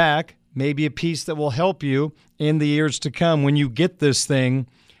value back, maybe a piece that will help you in the years to come when you get this thing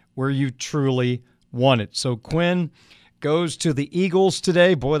where you truly want it. So Quinn goes to the Eagles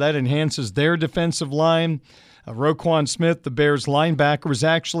today. Boy, that enhances their defensive line. Roquan Smith, the Bears linebacker, was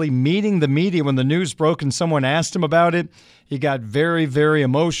actually meeting the media when the news broke and someone asked him about it. He got very, very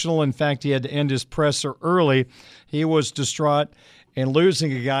emotional. In fact, he had to end his presser early. He was distraught in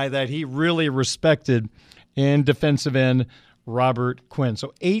losing a guy that he really respected in defensive end Robert Quinn.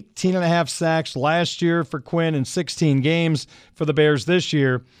 So 18.5 sacks last year for Quinn in 16 games. For the Bears this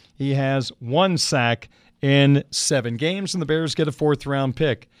year, he has 1 sack in 7 games, and the Bears get a 4th-round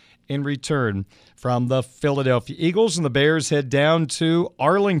pick in return from the Philadelphia Eagles. And the Bears head down to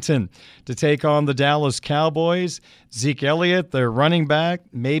Arlington to take on the Dallas Cowboys. Zeke Elliott, their running back,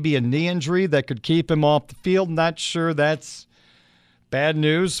 maybe a knee injury that could keep him off the field. Not sure that's bad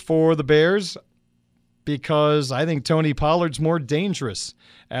news for the Bears, because I think Tony Pollard's more dangerous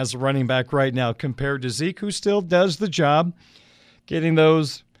as a running back right now compared to Zeke, who still does the job getting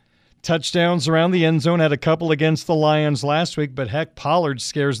those touchdowns around the end zone. Had a couple against the Lions last week, but heck, Pollard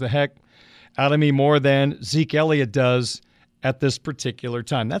scares the heck out of me more than Zeke Elliott does at this particular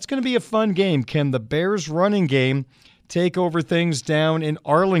time. That's going to be a fun game. Can the Bears running game take over things down in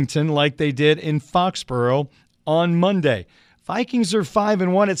Arlington like they did in Foxborough on Monday? Vikings are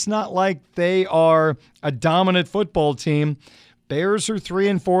 5-1. It's not like they are a dominant football team. Bears are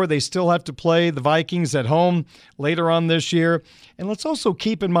 3-4. They still have to play the Vikings at home later on this year. And let's also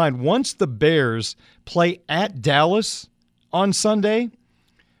keep in mind, once the Bears play at Dallas on Sunday,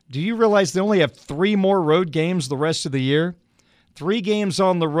 do you realize they only have 3 more road games the rest of the year? 3 games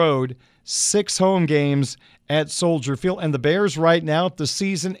on the road, 6 home games at Soldier Field. And the Bears right now, if the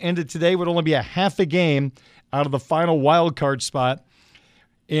season ended today, would only be a half a game out of the final wild card spot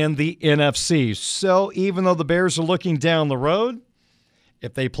in the NFC. So even though the Bears are looking down the road,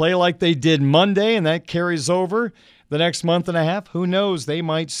 if they play like they did Monday and that carries over the next month and a half, who knows? They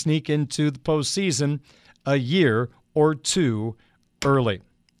might sneak into the postseason a year or 2 early.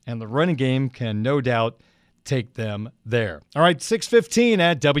 And the running game can no doubt take them there. All right, 6:15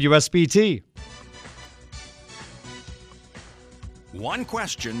 at WSBT. 1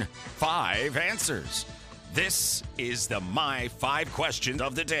 question, 5 answers. This is the My 5 Questions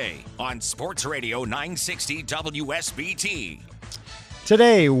of the Day on Sports Radio 960 WSBT.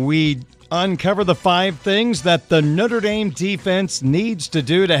 Today, we uncover the 5 things that the Notre Dame defense needs to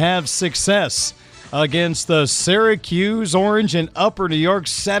do to have success against the Syracuse Orange in Upper New York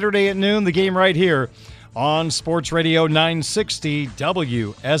Saturday at noon. The game right here on Sports Radio 960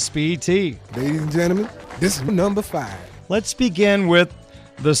 WSBT. Ladies and gentlemen, this is number 5. Let's begin with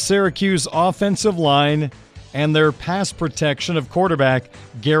the Syracuse offensive line and their pass protection of quarterback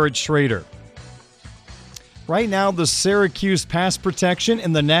Garrett Shrader. Right now, the Syracuse pass protection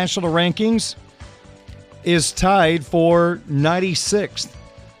in the national rankings is tied for 96th.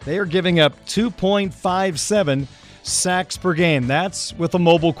 They are giving up 2.57 sacks per game. That's with a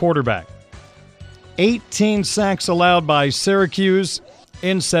mobile quarterback. 18 sacks allowed by Syracuse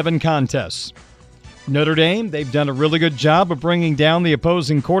in 7 contests. Notre Dame, they've done a really good job of bringing down the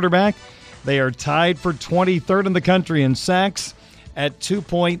opposing quarterback. They are tied for 23rd in the country in sacks at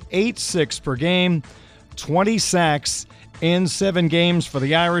 2.86 per game. 20 sacks in 7 games for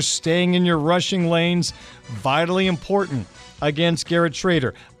the Irish. Staying in your rushing lanes, vitally important against Garrett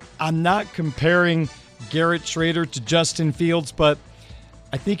Shrader. I'm not comparing Garrett Shrader to Justin Fields, but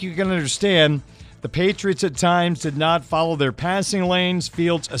I think you can understand the Patriots at times did not follow their passing lanes.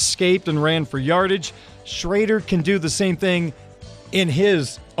 Fields escaped and ran for yardage. Shrader can do the same thing in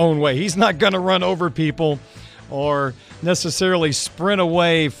his own way. He's not going to run over people or necessarily sprint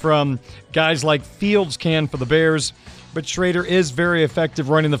away from guys like Fields can for the Bears, but Shrader is very effective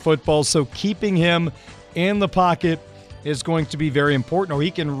running the football, so keeping him in the pocket is going to be very important, or he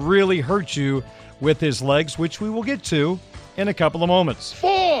can really hurt you with his legs, which we will get to in a couple of moments.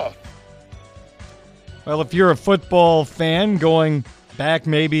 4. Well, if you're a football fan going back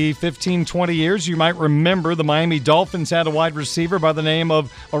maybe 15, 20 years, you might remember the Miami Dolphins had a wide receiver by the name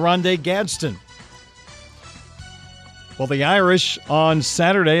of Oronde Gadsden. Well, the Irish on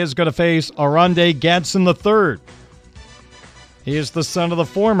Saturday is going to face Oronde Gadsden III. He is the son of the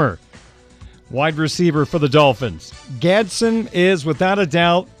former wide receiver for the Dolphins. Gadsden is, without a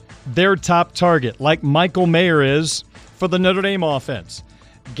doubt, their top target, like Michael Mayer is for the Notre Dame offense.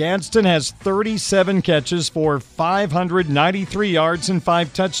 Gadsden has 37 catches for 593 yards and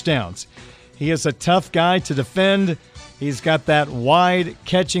 5 touchdowns. He is a tough guy to defend. He's got that wide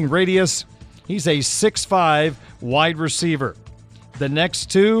catching radius. He's a 6'5" wide receiver. The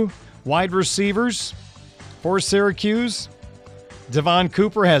next 2 wide receivers for Syracuse, Devon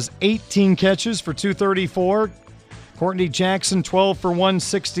Cooper has 18 catches for 234. Courtney Jackson, 12 for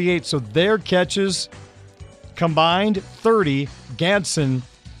 168. So their catches combined, 30. Gadsden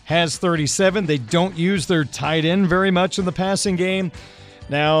has 37. They don't use their tight end very much in the passing game.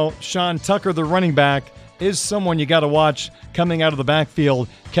 Now, Sean Tucker, the running back, is someone you got to watch coming out of the backfield,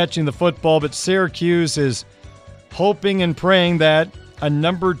 catching the football. But Syracuse is hoping and praying that a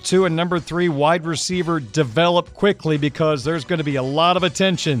number 2 and number 3 wide receiver develop quickly, because there's going to be a lot of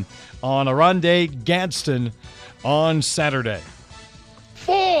attention on Oronde Gadsden on Saturday.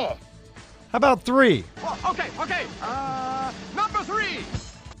 4. How about 3? Okay. Number 3.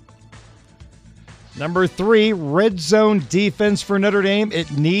 Number 3, red zone defense for Notre Dame.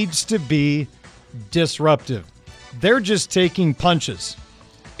 It needs to be disruptive. They're just taking punches.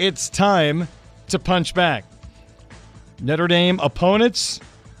 It's time to punch back. Notre Dame opponents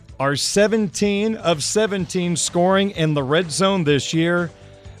are 17 of 17 scoring in the red zone this year.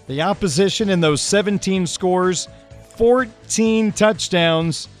 The opposition in those 17 scores, 14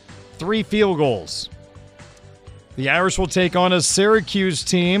 touchdowns, 3 field goals. The Irish will take on a Syracuse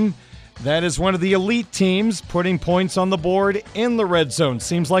team that is one of the elite teams putting points on the board in the red zone.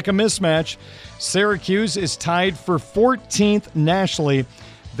 Seems like a mismatch. Syracuse is tied for 14th nationally.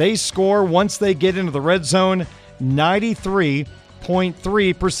 They score once they get into the red zone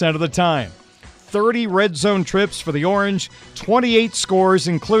 93.3% of the time. 30 red zone trips for the Orange, 28 scores,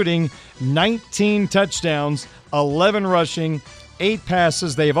 including 19 touchdowns, 11 rushing, 8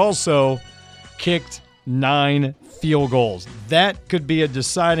 passes. They've also kicked 9 field goals. That could be a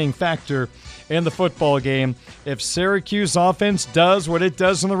deciding factor in the football game. If Syracuse offense does what it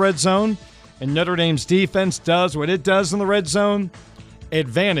does in the red zone and Notre Dame's defense does what it does in the red zone,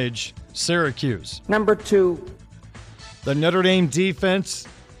 advantage Syracuse. Number 2. The Notre Dame defense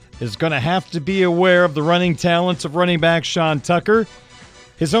is going to have to be aware of the running talents of running back Sean Tucker.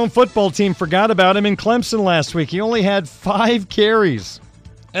 His own football team forgot about him in Clemson last week. He only had 5 carries,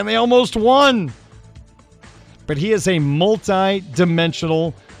 and they almost won. But he is a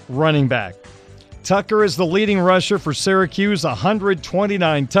multi-dimensional running back. Tucker is the leading rusher for Syracuse,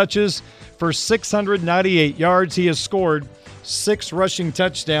 129 touches for 698 yards. He has scored 6 rushing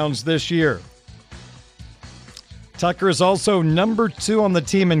touchdowns this year. Tucker is also number 2 on the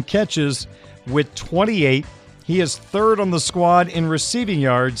team in catches with 28. He is 3rd on the squad in receiving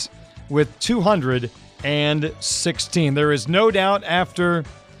yards with 216. There is no doubt after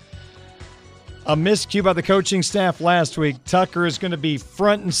a miscue by the coaching staff last week, Tucker is going to be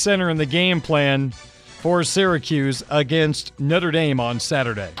front and center in the game plan for Syracuse against Notre Dame on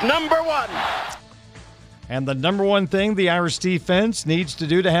Saturday. Number one. And the number one thing the Irish defense needs to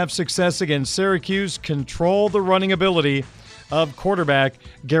do to have success against Syracuse, control the running ability of quarterback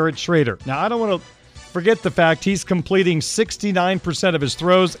Garrett Shrader. Now, I don't want to forget the fact he's completing 69% of his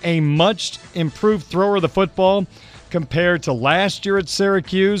throws, a much improved thrower of the football compared to last year at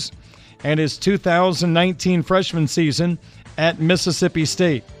Syracuse and his 2019 freshman season at Mississippi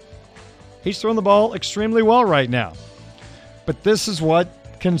State. He's throwing the ball extremely well right now. But this is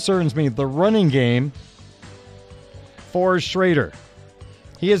what concerns me, the running game for Shrader.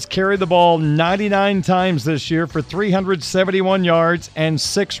 He has carried the ball 99 times this year for 371 yards and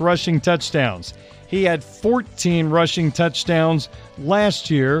 6 rushing touchdowns. He had 14 rushing touchdowns last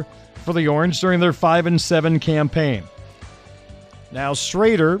year for the Orange during their 5-7 campaign. Now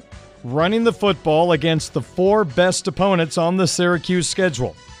Shrader running the football against the 4 best opponents on the Syracuse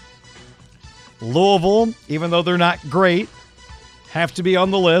schedule. Louisville, even though they're not great, have to be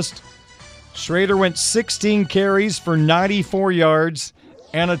on the list. Shrader went 16 carries for 94 yards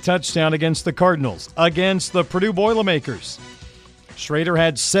and a touchdown against the Cardinals. Against the Purdue Boilermakers, Shrader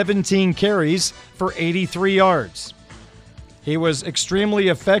had 17 carries for 83 yards. He was extremely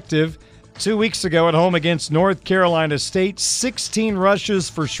effective 2 weeks ago at home against North Carolina State. 16 rushes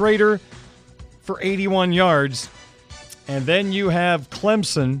for Shrader for 81 yards. And then you have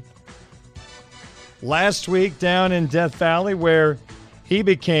Clemson last week down in Death Valley, where he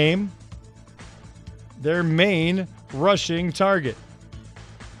became their main rushing target.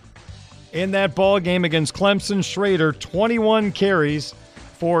 In that ball game against Clemson, Shrader, 21 carries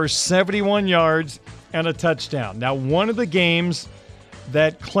for 71 yards and a touchdown. Now, one of the games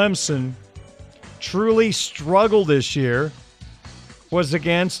that Clemson truly struggled this year was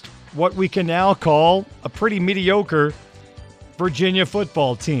against what we can now call a pretty mediocre Virginia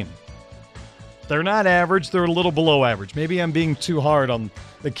football team. They're not average, they're a little below average. Maybe I'm being too hard on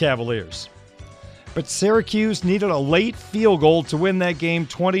the Cavaliers. But Syracuse needed a late field goal to win that game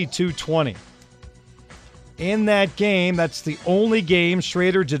 22-20. In that game, that's the only game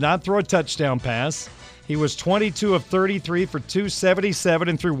Shrader did not throw a touchdown pass. He was 22 of 33 for 277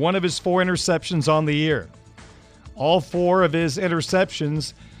 and threw one of his 4 interceptions on the year. All 4 of his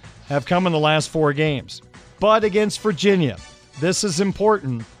interceptions have come in the last 4 games. But against Virginia, this is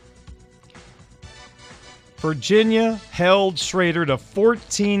important. Virginia held Shrader to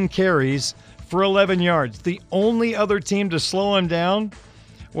 14 carries for 11 yards. The only other team to slow him down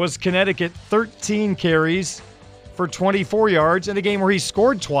was Connecticut, 13 carries for 24 yards in a game where he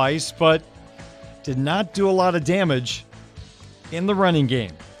scored twice, but did not do a lot of damage in the running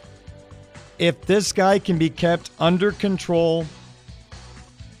game. If this guy can be kept under control,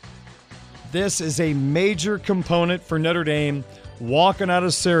 this is a major component for Notre Dame walking out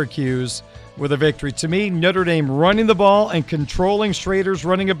of Syracuse with a victory. To me, Notre Dame running the ball and controlling Shrader's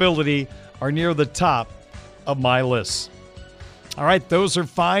running ability are near the top of my list. All right, those are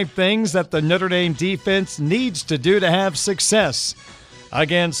 5 things that the Notre Dame defense needs to do to have success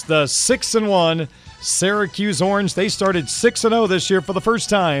against the 6-1 Syracuse Orange. They started 6-0 this year for the first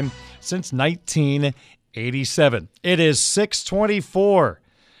time since 1987. It is 6:24.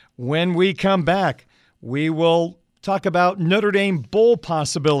 When we come back, we will talk about Notre Dame bowl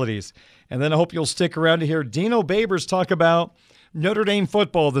possibilities. And then I hope you'll stick around to hear Dino Babers talk about Notre Dame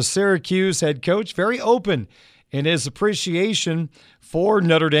football. The Syracuse head coach, very open in his appreciation for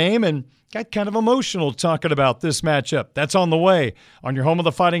Notre Dame and got kind of emotional talking about this matchup. That's on the way on your home of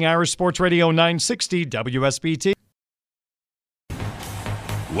the Fighting Irish, Sports Radio 960 WSBT.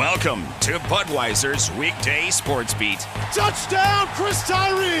 Welcome to Budweiser's Weekday Sports Beat. Touchdown, Chris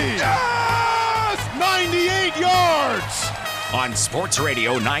Tyree! Yes! 98 yards! On Sports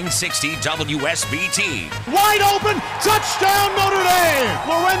Radio 960 WSBT. Wide open, touchdown Notre Dame!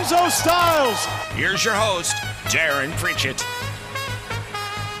 Lorenzo Styles. Here's your host, Darren Pritchett.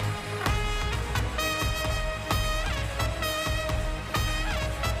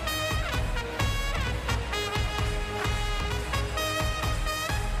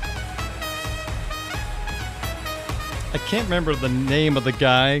 I can't remember the name of the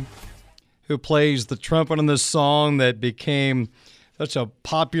guy who plays the trumpet in this song that became such a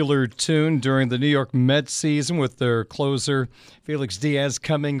popular tune during the New York Mets season with their closer, Felix Diaz,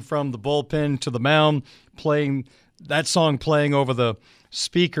 coming from the bullpen to the mound, playing that song playing over the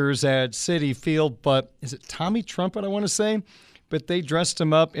speakers at Citi Field. But is it Tommy Trumpet, I want to say? But they dressed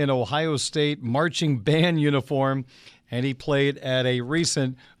him up in Ohio State marching band uniform, and he played at a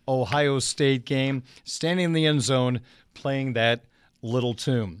recent Ohio State game, standing in the end zone, playing that little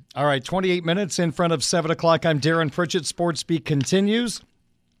tune. All right, 28 minutes in front of 7 o'clock. I'm Darren Pritchett. Sports Beat continues.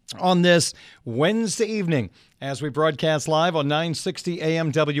 on this Wednesday evening as we broadcast live on 960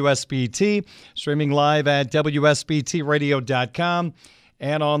 AM WSBT, streaming live at WSBTradio.com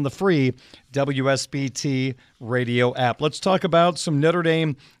and on the free WSBT radio app. Let's talk about some Notre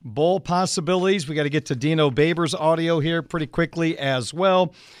Dame Bowl possibilities. We got to get to Dino Babers' audio here pretty quickly as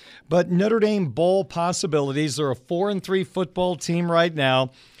well. But Notre Dame Bowl possibilities, they're a 4-3 football team right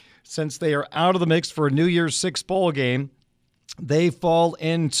now. Since they are out of the mix for a New Year's Six bowl game, they fall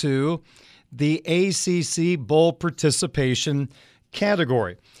into the ACC Bowl participation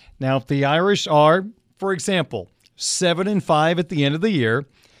category. Now, if the Irish are, for example, 7-5 at the end of the year,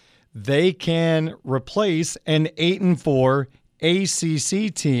 they can replace an 8-4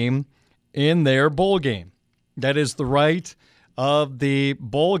 ACC team in their bowl game. That is the right of the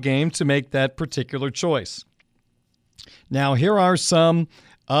bowl game to make that particular choice. Now, here are some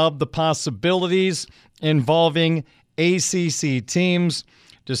of the possibilities involving ACC teams.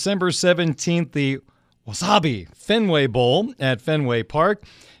 December 17th, the Wasabi Fenway Bowl at Fenway Park.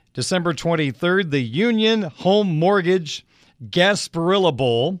 December 23rd, the Union Home Mortgage Gasparilla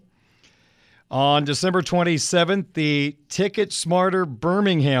Bowl. On December 27th, the Ticket Smarter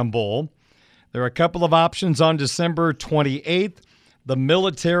Birmingham Bowl. There are a couple of options on December 28th, the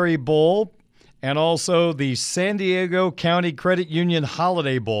Military Bowl, and also the San Diego County Credit Union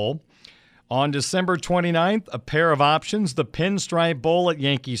Holiday Bowl. On December 29th, a pair of options, the Pinstripe Bowl at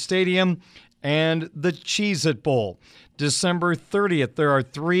Yankee Stadium and the Cheez-It Bowl. December 30th, there are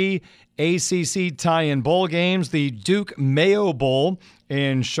 3 ACC tie-in bowl games, the Duke Mayo Bowl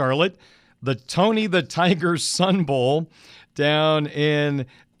in Charlotte, the Tony the Tiger Sun Bowl down in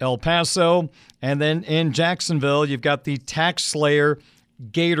El Paso, and then in Jacksonville, you've got the Tax Slayer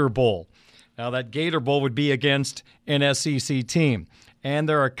Gator Bowl. Now, that Gator Bowl would be against an SEC team. And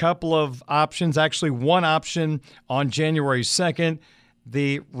there are a couple of options, actually one option on January 2nd,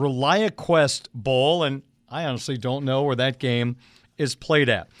 the ReliaQuest Bowl, and I honestly don't know where that game is played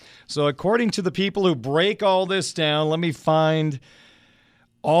at. So according to the people who break all this down, let me find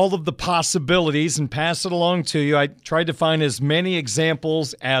all of the possibilities and pass it along to you. I tried to find as many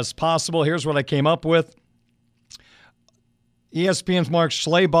examples as possible. Here's what I came up with. ESPN's Mark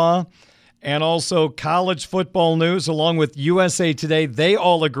Schlabach and also College Football News, along with USA Today, they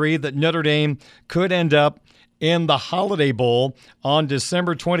all agree that Notre Dame could end up in the Holiday Bowl on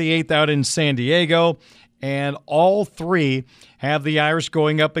December 28th out in San Diego. And all 3 have the Irish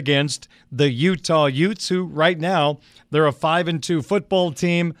going up against the Utah Utes, who right now, they're a 5-2 football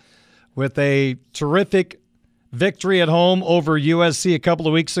team with a terrific victory at home over USC a couple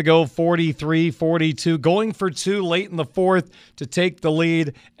of weeks ago, 43-42, going for 2 late in the fourth to take the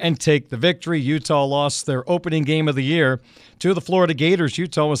lead and take the victory. Utah lost their opening game of the year to the Florida Gators.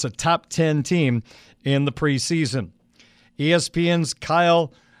 Utah was a top 10 team in the preseason. ESPN's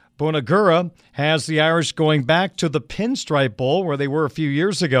Kyle Bonagura has the Irish going back to the Pinstripe Bowl, where they were a few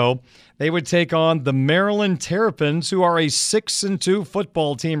years ago. They would take on the Maryland Terrapins, who are a 6-2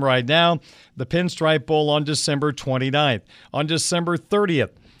 football team right now. The Pinstripe Bowl on December 29th. On December 30th,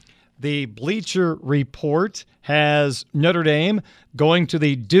 the Bleacher Report has Notre Dame going to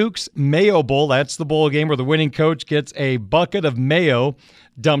the Duke's Mayo Bowl. That's the bowl game where the winning coach gets a bucket of mayo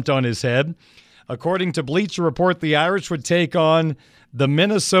dumped on his head. According to Bleacher Report, the Irish would take on the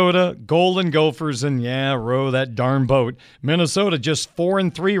Minnesota Golden Gophers, and row that darn boat. Minnesota just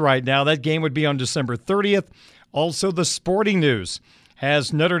 4-3 right now. That game would be on December 30th. Also, the Sporting News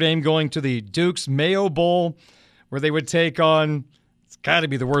has Notre Dame going to the Duke's Mayo Bowl, where they would take on, it's got to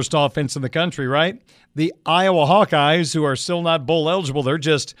be the worst offense in the country, right? The Iowa Hawkeyes, who are still not bowl eligible. They're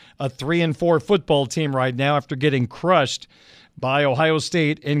just a 3-4 football team right now after getting crushed by Ohio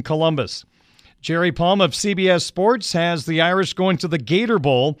State in Columbus. Jerry Palm of CBS Sports has the Irish going to the Gator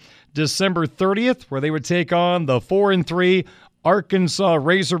Bowl December 30th, where they would take on the 4-3 Arkansas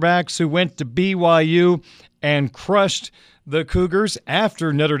Razorbacks, who went to BYU and crushed the Cougars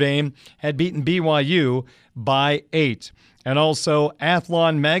after Notre Dame had beaten BYU by 8. And also,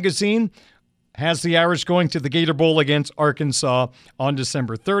 Athlon Magazine has the Irish going to the Gator Bowl against Arkansas on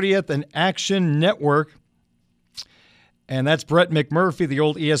December 30th. And Action Network, and that's Brett McMurphy, the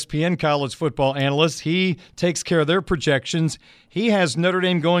old ESPN college football analyst. He takes care of their projections. He has Notre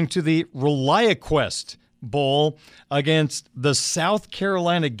Dame going to the ReliaQuest Bowl against the South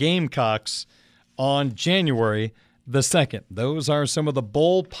Carolina Gamecocks on January the 2nd. Those are some of the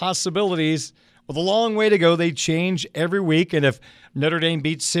bowl possibilities. With a long way to go, they change every week. And if Notre Dame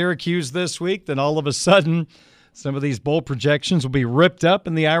beats Syracuse this week, then all of a sudden some of these bowl projections will be ripped up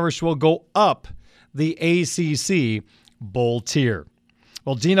and the Irish will go up the ACC bowl tier.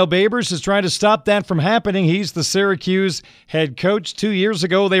 Well, Dino Babers is trying to stop that from happening. He's the Syracuse head coach. 2 years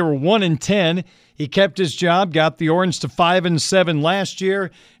ago, they were 1-10. He kept his job, got the Orange to 5-7 last year,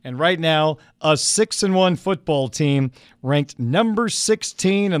 and right now a 6-1 football team ranked number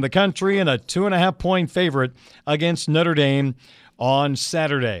 16 in the country and a 2.5-point favorite against Notre Dame on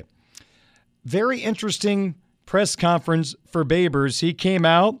Saturday. Very interesting press conference for Babers. He came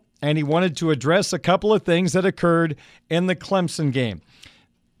out and he wanted to address a couple of things that occurred in the Clemson game.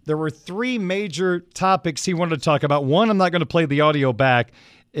 There were 3 major topics he wanted to talk about. One, I'm not going to play the audio back.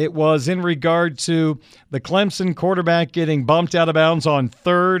 It was in regard to the Clemson quarterback getting bumped out of bounds on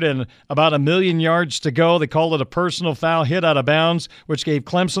 3rd and about 1 million yards to go. They called it a personal foul, hit out of bounds, which gave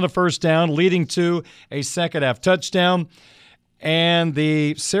Clemson a first down, leading to a second-half touchdown. And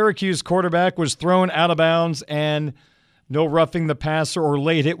the Syracuse quarterback was thrown out of bounds, and no roughing the passer or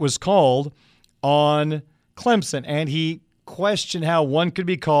late hit was called on Clemson. And he questioned how one could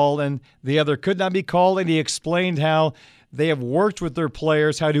be called and the other could not be called, and he explained how they have worked with their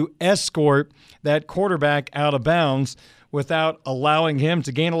players how to escort that quarterback out of bounds without allowing him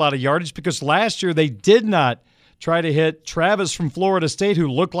to gain a lot of yardage, because last year they did not try to hit Travis from Florida State, who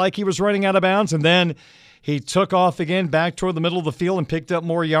looked like he was running out of bounds, and then he took off again back toward the middle of the field and picked up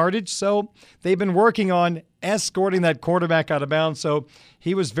more yardage. So they've been working on escorting that quarterback out of bounds. So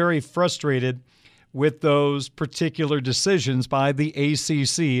he was very frustrated with those particular decisions by the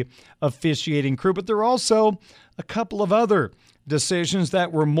ACC officiating crew. But there are also a couple of other decisions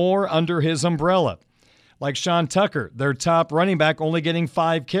that were more under his umbrella, like Sean Tucker, their top running back, only getting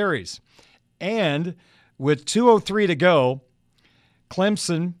 5 carries. And with 2:03 to go,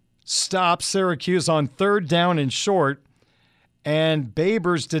 Clemson stopped Syracuse on 3rd down and short, and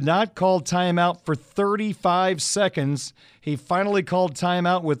Babers did not call timeout for 35 seconds. He finally called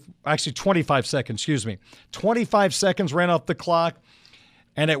timeout with, 25 seconds, 25 seconds ran off the clock,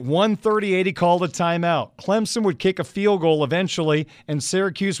 and at 1:38 he called a timeout. Clemson would kick a field goal eventually, and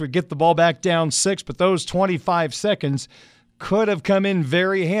Syracuse would get the ball back down 6, but those 25 seconds could have come in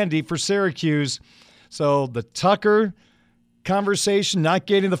very handy for Syracuse. So the Tucker conversation, not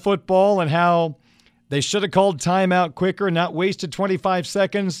getting the football, and how they should have called timeout quicker and not wasted 25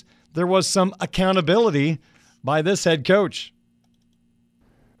 seconds. There was some accountability by this head coach.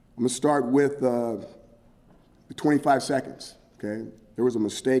 I'm going to start with the 25 seconds, okay? There was a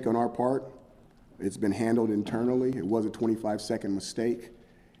mistake on our part. It's been handled internally. It was a 25-second mistake.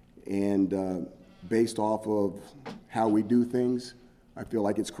 And based off of how we do things, I feel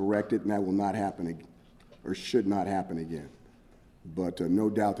like it's corrected, and that will not happen again, or should not happen again. But no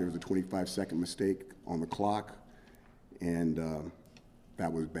doubt there was a 25-second mistake on the clock, and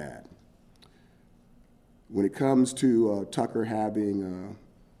that was bad. When it comes to Tucker having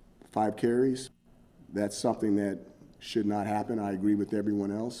 5 carries, that's something that should not happen. I agree with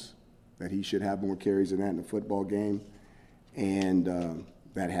everyone else that he should have more carries than that in a football game, and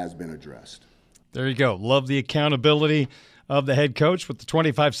that has been addressed. There you go. Love the accountability of the head coach with the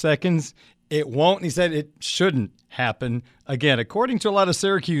 25 seconds. It won't, and he said it shouldn't happen again. According to a lot of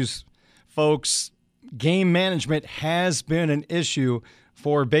Syracuse folks, game management has been an issue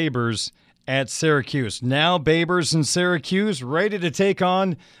for Babers at Syracuse. Now Babers and Syracuse ready to take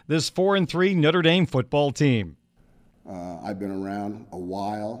on this 4-3 Notre Dame football team. I've been around a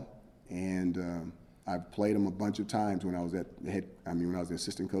while, and I've played them a bunch of times when I was when I was the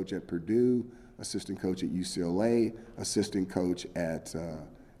assistant coach at Purdue, assistant coach at UCLA, assistant coach at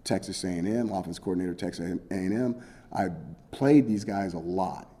Texas A&M, offense coordinator at Texas A&M. I played these guys a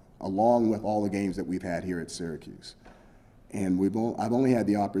lot, along with all the games that we've had here at Syracuse. And I've only had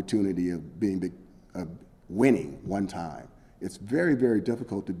the opportunity of winning one time. It's very, very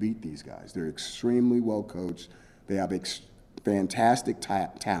difficult to beat these guys. They're extremely well coached. They have fantastic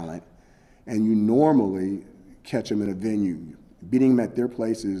talent, and you normally catch them in a venue. Beating them at their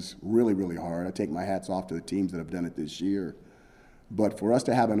place is really, really hard. I take my hats off to the teams that have done it this year. But for us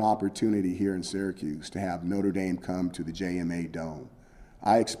to have an opportunity here in Syracuse to have Notre Dame come to the JMA Dome,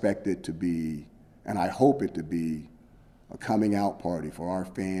 I expect it to be, and I hope it to be, a coming out party for our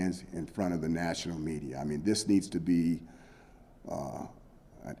fans in front of the national media. I mean, this needs to be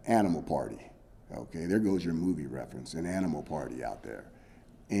an animal party. Okay, there goes your movie reference, an animal party out there.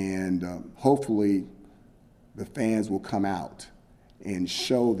 And hopefully the fans will come out and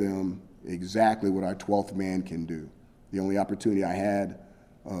show them exactly what our 12th man can do. The only opportunity I had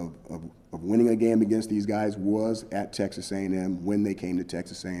of winning a game against these guys was at Texas A&M when they came to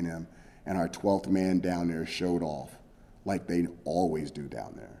Texas A&M, and our 12th man down there showed off like they always do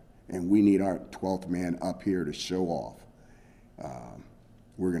down there. And we need our 12th man up here to show off.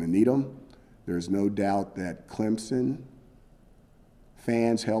 We're going to need them. There's no doubt that Clemson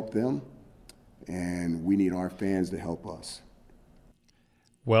fans help them, and we need our fans to help us.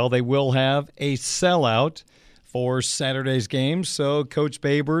 Well, they will have a sellout for Saturday's game, so Coach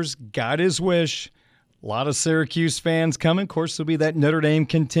Babers got his wish. A lot of Syracuse fans coming. Of course, there'll be that Notre Dame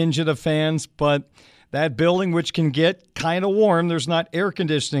contingent of fans, but that building, which can get kind of warm, there's not air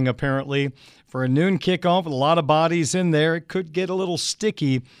conditioning apparently. For a noon kickoff with a lot of bodies in there, it could get a little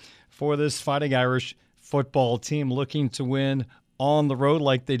sticky for this Fighting Irish football team looking to win on the road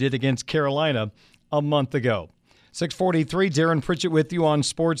like they did against Carolina a month ago. 6:43, Darren Pritchett with you on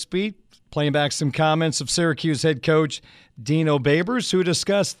Sports Beat, playing back some comments of Syracuse head coach Dino Babers, who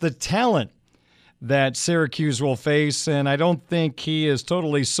discussed the talent that Syracuse will face, and I don't think he is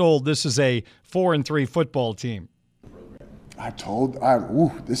totally sold this is a 4-3 football team.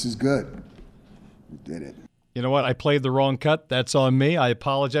 This is good. We did it. You know what? I played the wrong cut. That's on me. I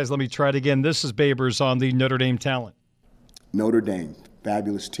apologize. Let me try it again. This is Babers on the Notre Dame talent. Notre Dame,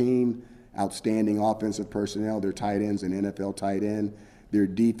 fabulous team, outstanding offensive personnel. Their tight end's an NFL tight end. Their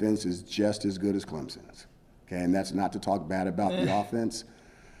defense is just as good as Clemson's. Okay, and that's not to talk bad about the offense.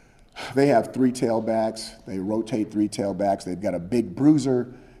 They have 3 tailbacks. They rotate 3 tailbacks. They've got a big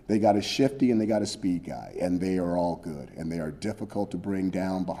bruiser. They got a shifty, and they got a speed guy, and they are all good. And they are difficult to bring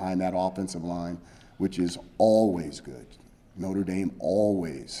down behind that offensive line, which is always good. Notre Dame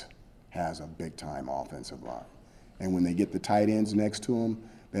always has a big-time offensive line. And when they get the tight ends next to them,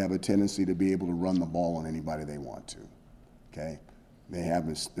 they have a tendency to be able to run the ball on anybody they want to, okay? They have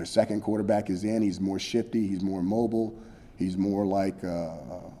their second quarterback is in. He's more shifty. He's more mobile. He's more like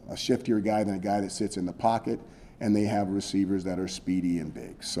a shiftier guy than a guy that sits in the pocket. And they have receivers that are speedy and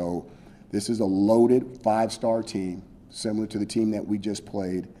big. So this is a loaded 5-star team, similar to the team that we just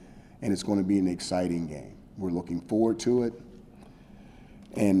played, and it's going to be an exciting game. We're looking forward to it,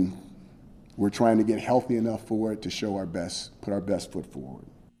 and we're trying to get healthy enough for it to show our best, put our best foot forward.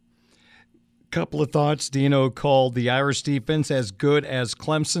 Couple of thoughts. Dino called the Irish defense as good as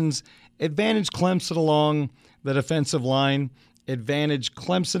Clemson's. Advantage Clemson along the defensive line. Advantage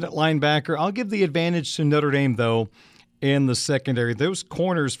Clemson at linebacker. I'll give the advantage to Notre Dame, though, in the secondary. Those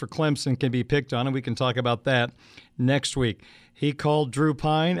corners for Clemson can be picked on, and we can talk about that next week. He called Drew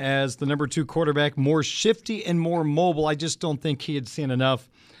Pine as the number 2 quarterback, more shifty and more mobile. I just don't think he had seen enough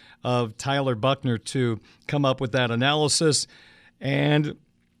of Tyler Buchner to come up with that analysis. And,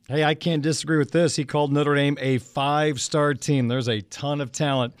 hey, I can't disagree with this. He called Notre Dame a 5-star team. There's a ton of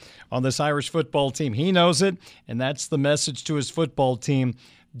talent on this Irish football team. He knows it, and that's the message to his football team.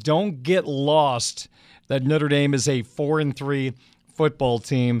 Don't get lost that Notre Dame is a 4-3 football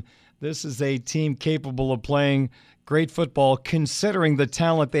team. This is a team capable of playing great football considering the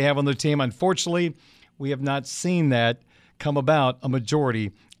talent they have on their team. Unfortunately, we have not seen that come about a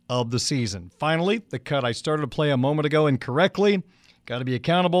majority of the season. Finally, the cut I started to play a moment ago incorrectly. Got to be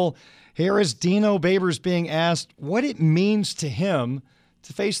accountable. Here is Dino Babers being asked what it means to him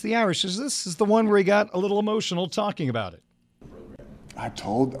to face the Irish. This is the one where he got a little emotional talking about it.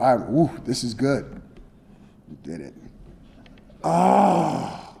 This is good. We did it.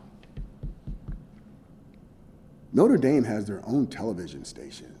 Notre Dame has their own television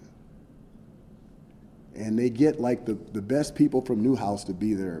station. And they get like the best people from Newhouse to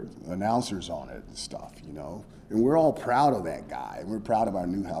be their announcers on it and stuff, you know. And we're all proud of that guy. And we're proud of our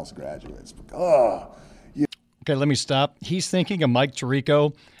Newhouse graduates. Okay, let me stop. He's thinking of Mike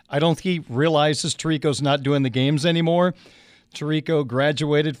Tirico. I don't think he realizes Tirico's not doing the games anymore. Tirico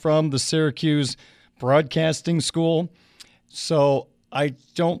graduated from the Syracuse Broadcasting School. So I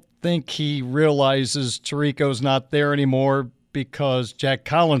don't think he realizes Tirico's not there anymore because Jack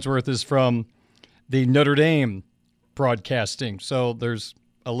Collinsworth is from the Notre Dame Broadcasting. So there's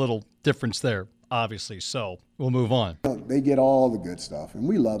a little difference there, obviously. So we'll move on. They get all the good stuff, and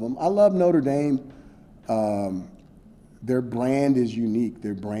we love them. I love Notre Dame. Their brand is unique.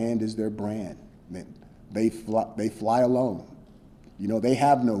 Their brand is their brand. They fly alone. You know, they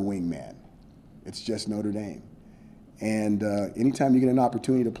have no wingman. It's just Notre Dame. And anytime you get an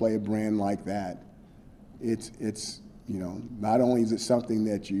opportunity to play a brand like that, it's you know, not only is it something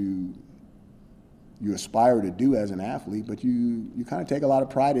that you aspire to do as an athlete, but you kind of take a lot of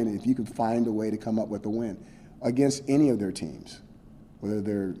pride in it if you can find a way to come up with a win against any of their teams, whether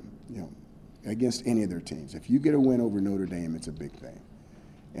they're, you know, against any of their teams. If you get a win over Notre Dame, it's a big thing.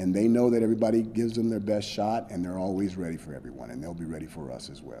 And they know that everybody gives them their best shot, and they're always ready for everyone, and they'll be ready for us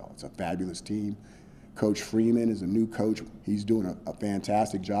as well. It's a fabulous team. Coach Freeman is a new coach. He's doing a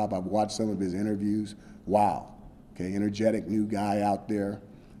fantastic job. I've watched some of his interviews. Wow. Okay, energetic new guy out there.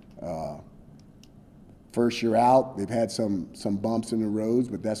 First year out, they've had some bumps in the roads,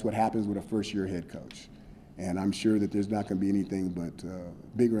 but that's what happens with a first-year head coach. And I'm sure that there's not going to be anything but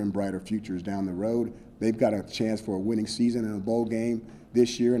bigger and brighter futures down the road. They've got a chance for a winning season in a bowl game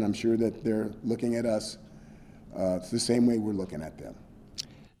this year, and I'm sure that they're looking at us the same way we're looking at them.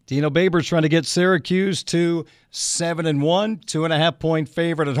 Dino Babers trying to get Syracuse to 7-1, 2.5-point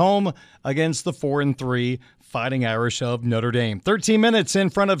favorite at home against the 4-3 Fighting Irish of Notre Dame. 13 minutes in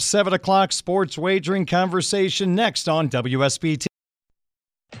front of 7 o'clock. Sports wagering conversation next on WSBT.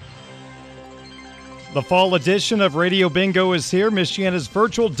 The fall edition of Radio Bingo is here. Michiana's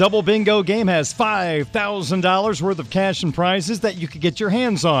virtual double bingo game has $5,000 worth of cash and prizes that you could get your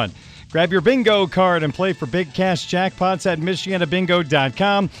hands on. Grab your bingo card and play for big cash jackpots at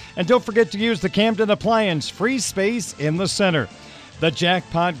MichianaBingo.com. And don't forget to use the Camden Appliance free space in the center. The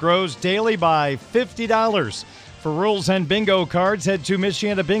jackpot grows daily by $50. For rules and bingo cards, head to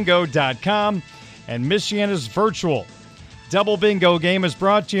MichianaBingo.com. And Michiana's virtual double bingo game is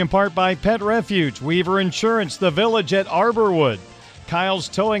brought to you in part by Pet Refuge, Weaver Insurance, The Village at Arborwood, Kyle's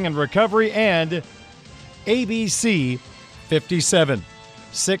Towing and Recovery, and ABC 57.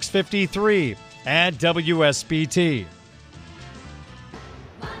 6:53 at WSBT.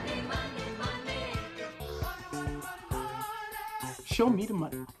 Show me the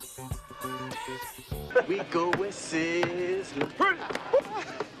money. We go with Sizzler.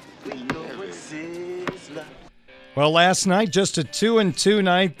 We go with Sizzler. Well, last night, just a 2-2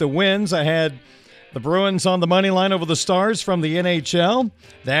 night. The wins, I had the Bruins on the money line over the Stars from the NHL.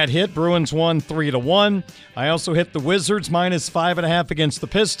 That hit. Bruins won 3-1. I also hit the Wizards -5.5 against the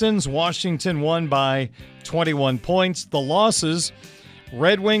Pistons. Washington won by 21 points. The losses,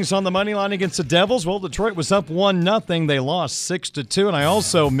 Red Wings on the money line against the Devils. Well, Detroit was up 1-0. They lost 6-2. And I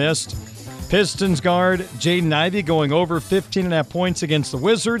also missed Pistons guard Jaden Ivey going over 15.5 points against the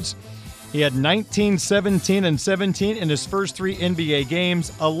Wizards. He had 19, 17, and 17 in his first 3 NBA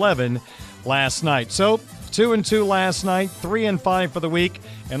games, 11 last night. So 2-2 last night, 3-5 for the week,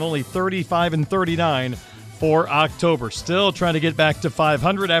 and only 35 and 39 for October. Still trying to get back to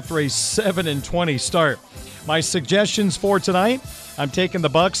 500 after a 7-20 start. My suggestions for tonight, I'm taking the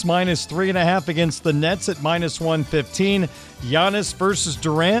Bucks -3.5 against the Nets at -115. Giannis versus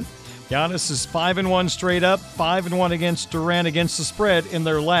Durant. Giannis is 5-1 straight up, 5-1 against Durant against the spread in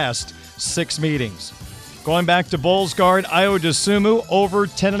their last 6 meetings. Going back to Bulls guard Ayo Dosunmu, over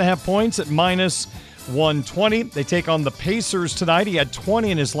 10.5 points at -120. They take on the Pacers tonight. He had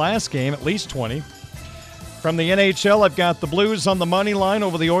 20 in his last game, at least 20. From the NHL, I've got the Blues on the money line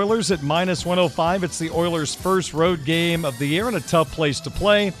over the Oilers at -105. It's the Oilers' first road game of the year and a tough place to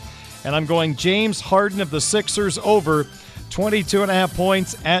play. And I'm going James Harden of the Sixers over 22.5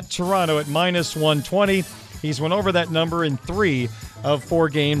 points at Toronto at -120. He's went over that number in 3 of 4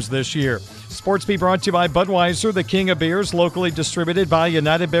 games this year. Sports Beat brought to you by Budweiser, the king of beers, locally distributed by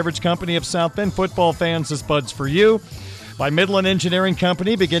United Beverage Company of South Bend. Football fans, this Bud's for you. By Midland Engineering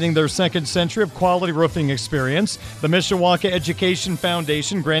Company, beginning their 2nd century of quality roofing experience. The Mishawaka Education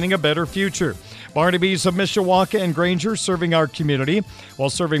Foundation, granting a better future. Barnaby's of Mishawaka and Granger, serving our community while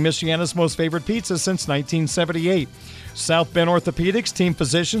serving Michiana's most favorite pizza since 1978. South Bend Orthopedics, team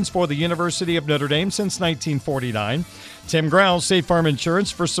physicians for the University of Notre Dame since 1949. Tim Growl, State Farm Insurance,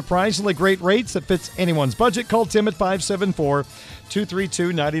 for surprisingly great rates that fits anyone's budget. Call Tim at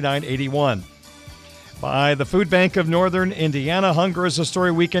 574-232-9981. By the Food Bank of Northern Indiana, Hunger is a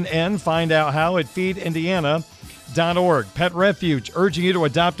Story we can end. Find out how at feedindiana.org. Pet Refuge, urging you to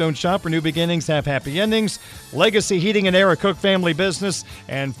adopt, don't shop, or new beginnings have happy endings. Legacy Heating and Air, a Cook family business.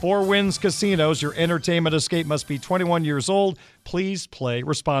 And Four Winds Casinos, your entertainment escape must be 21 years old. Please play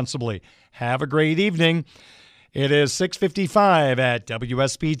responsibly. Have a great evening. It is 6:55 at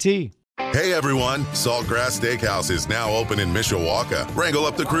WSBT. Hey everyone, Saltgrass Steakhouse is now open in Mishawaka. Wrangle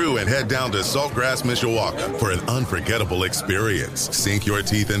up the crew and head down to Saltgrass Mishawaka for an unforgettable experience. Sink your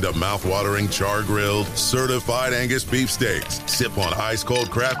teeth into mouth-watering char-grilled, certified Angus beef steaks. Sip on ice-cold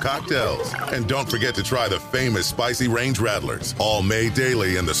craft cocktails. And don't forget to try the famous spicy range rattlers, all made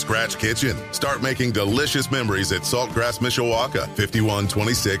daily in the Scratch Kitchen. Start making delicious memories at Saltgrass Mishawaka,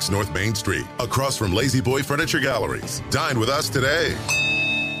 5126 North Main Street, across from Lazy Boy Furniture Galleries. Dine with us today.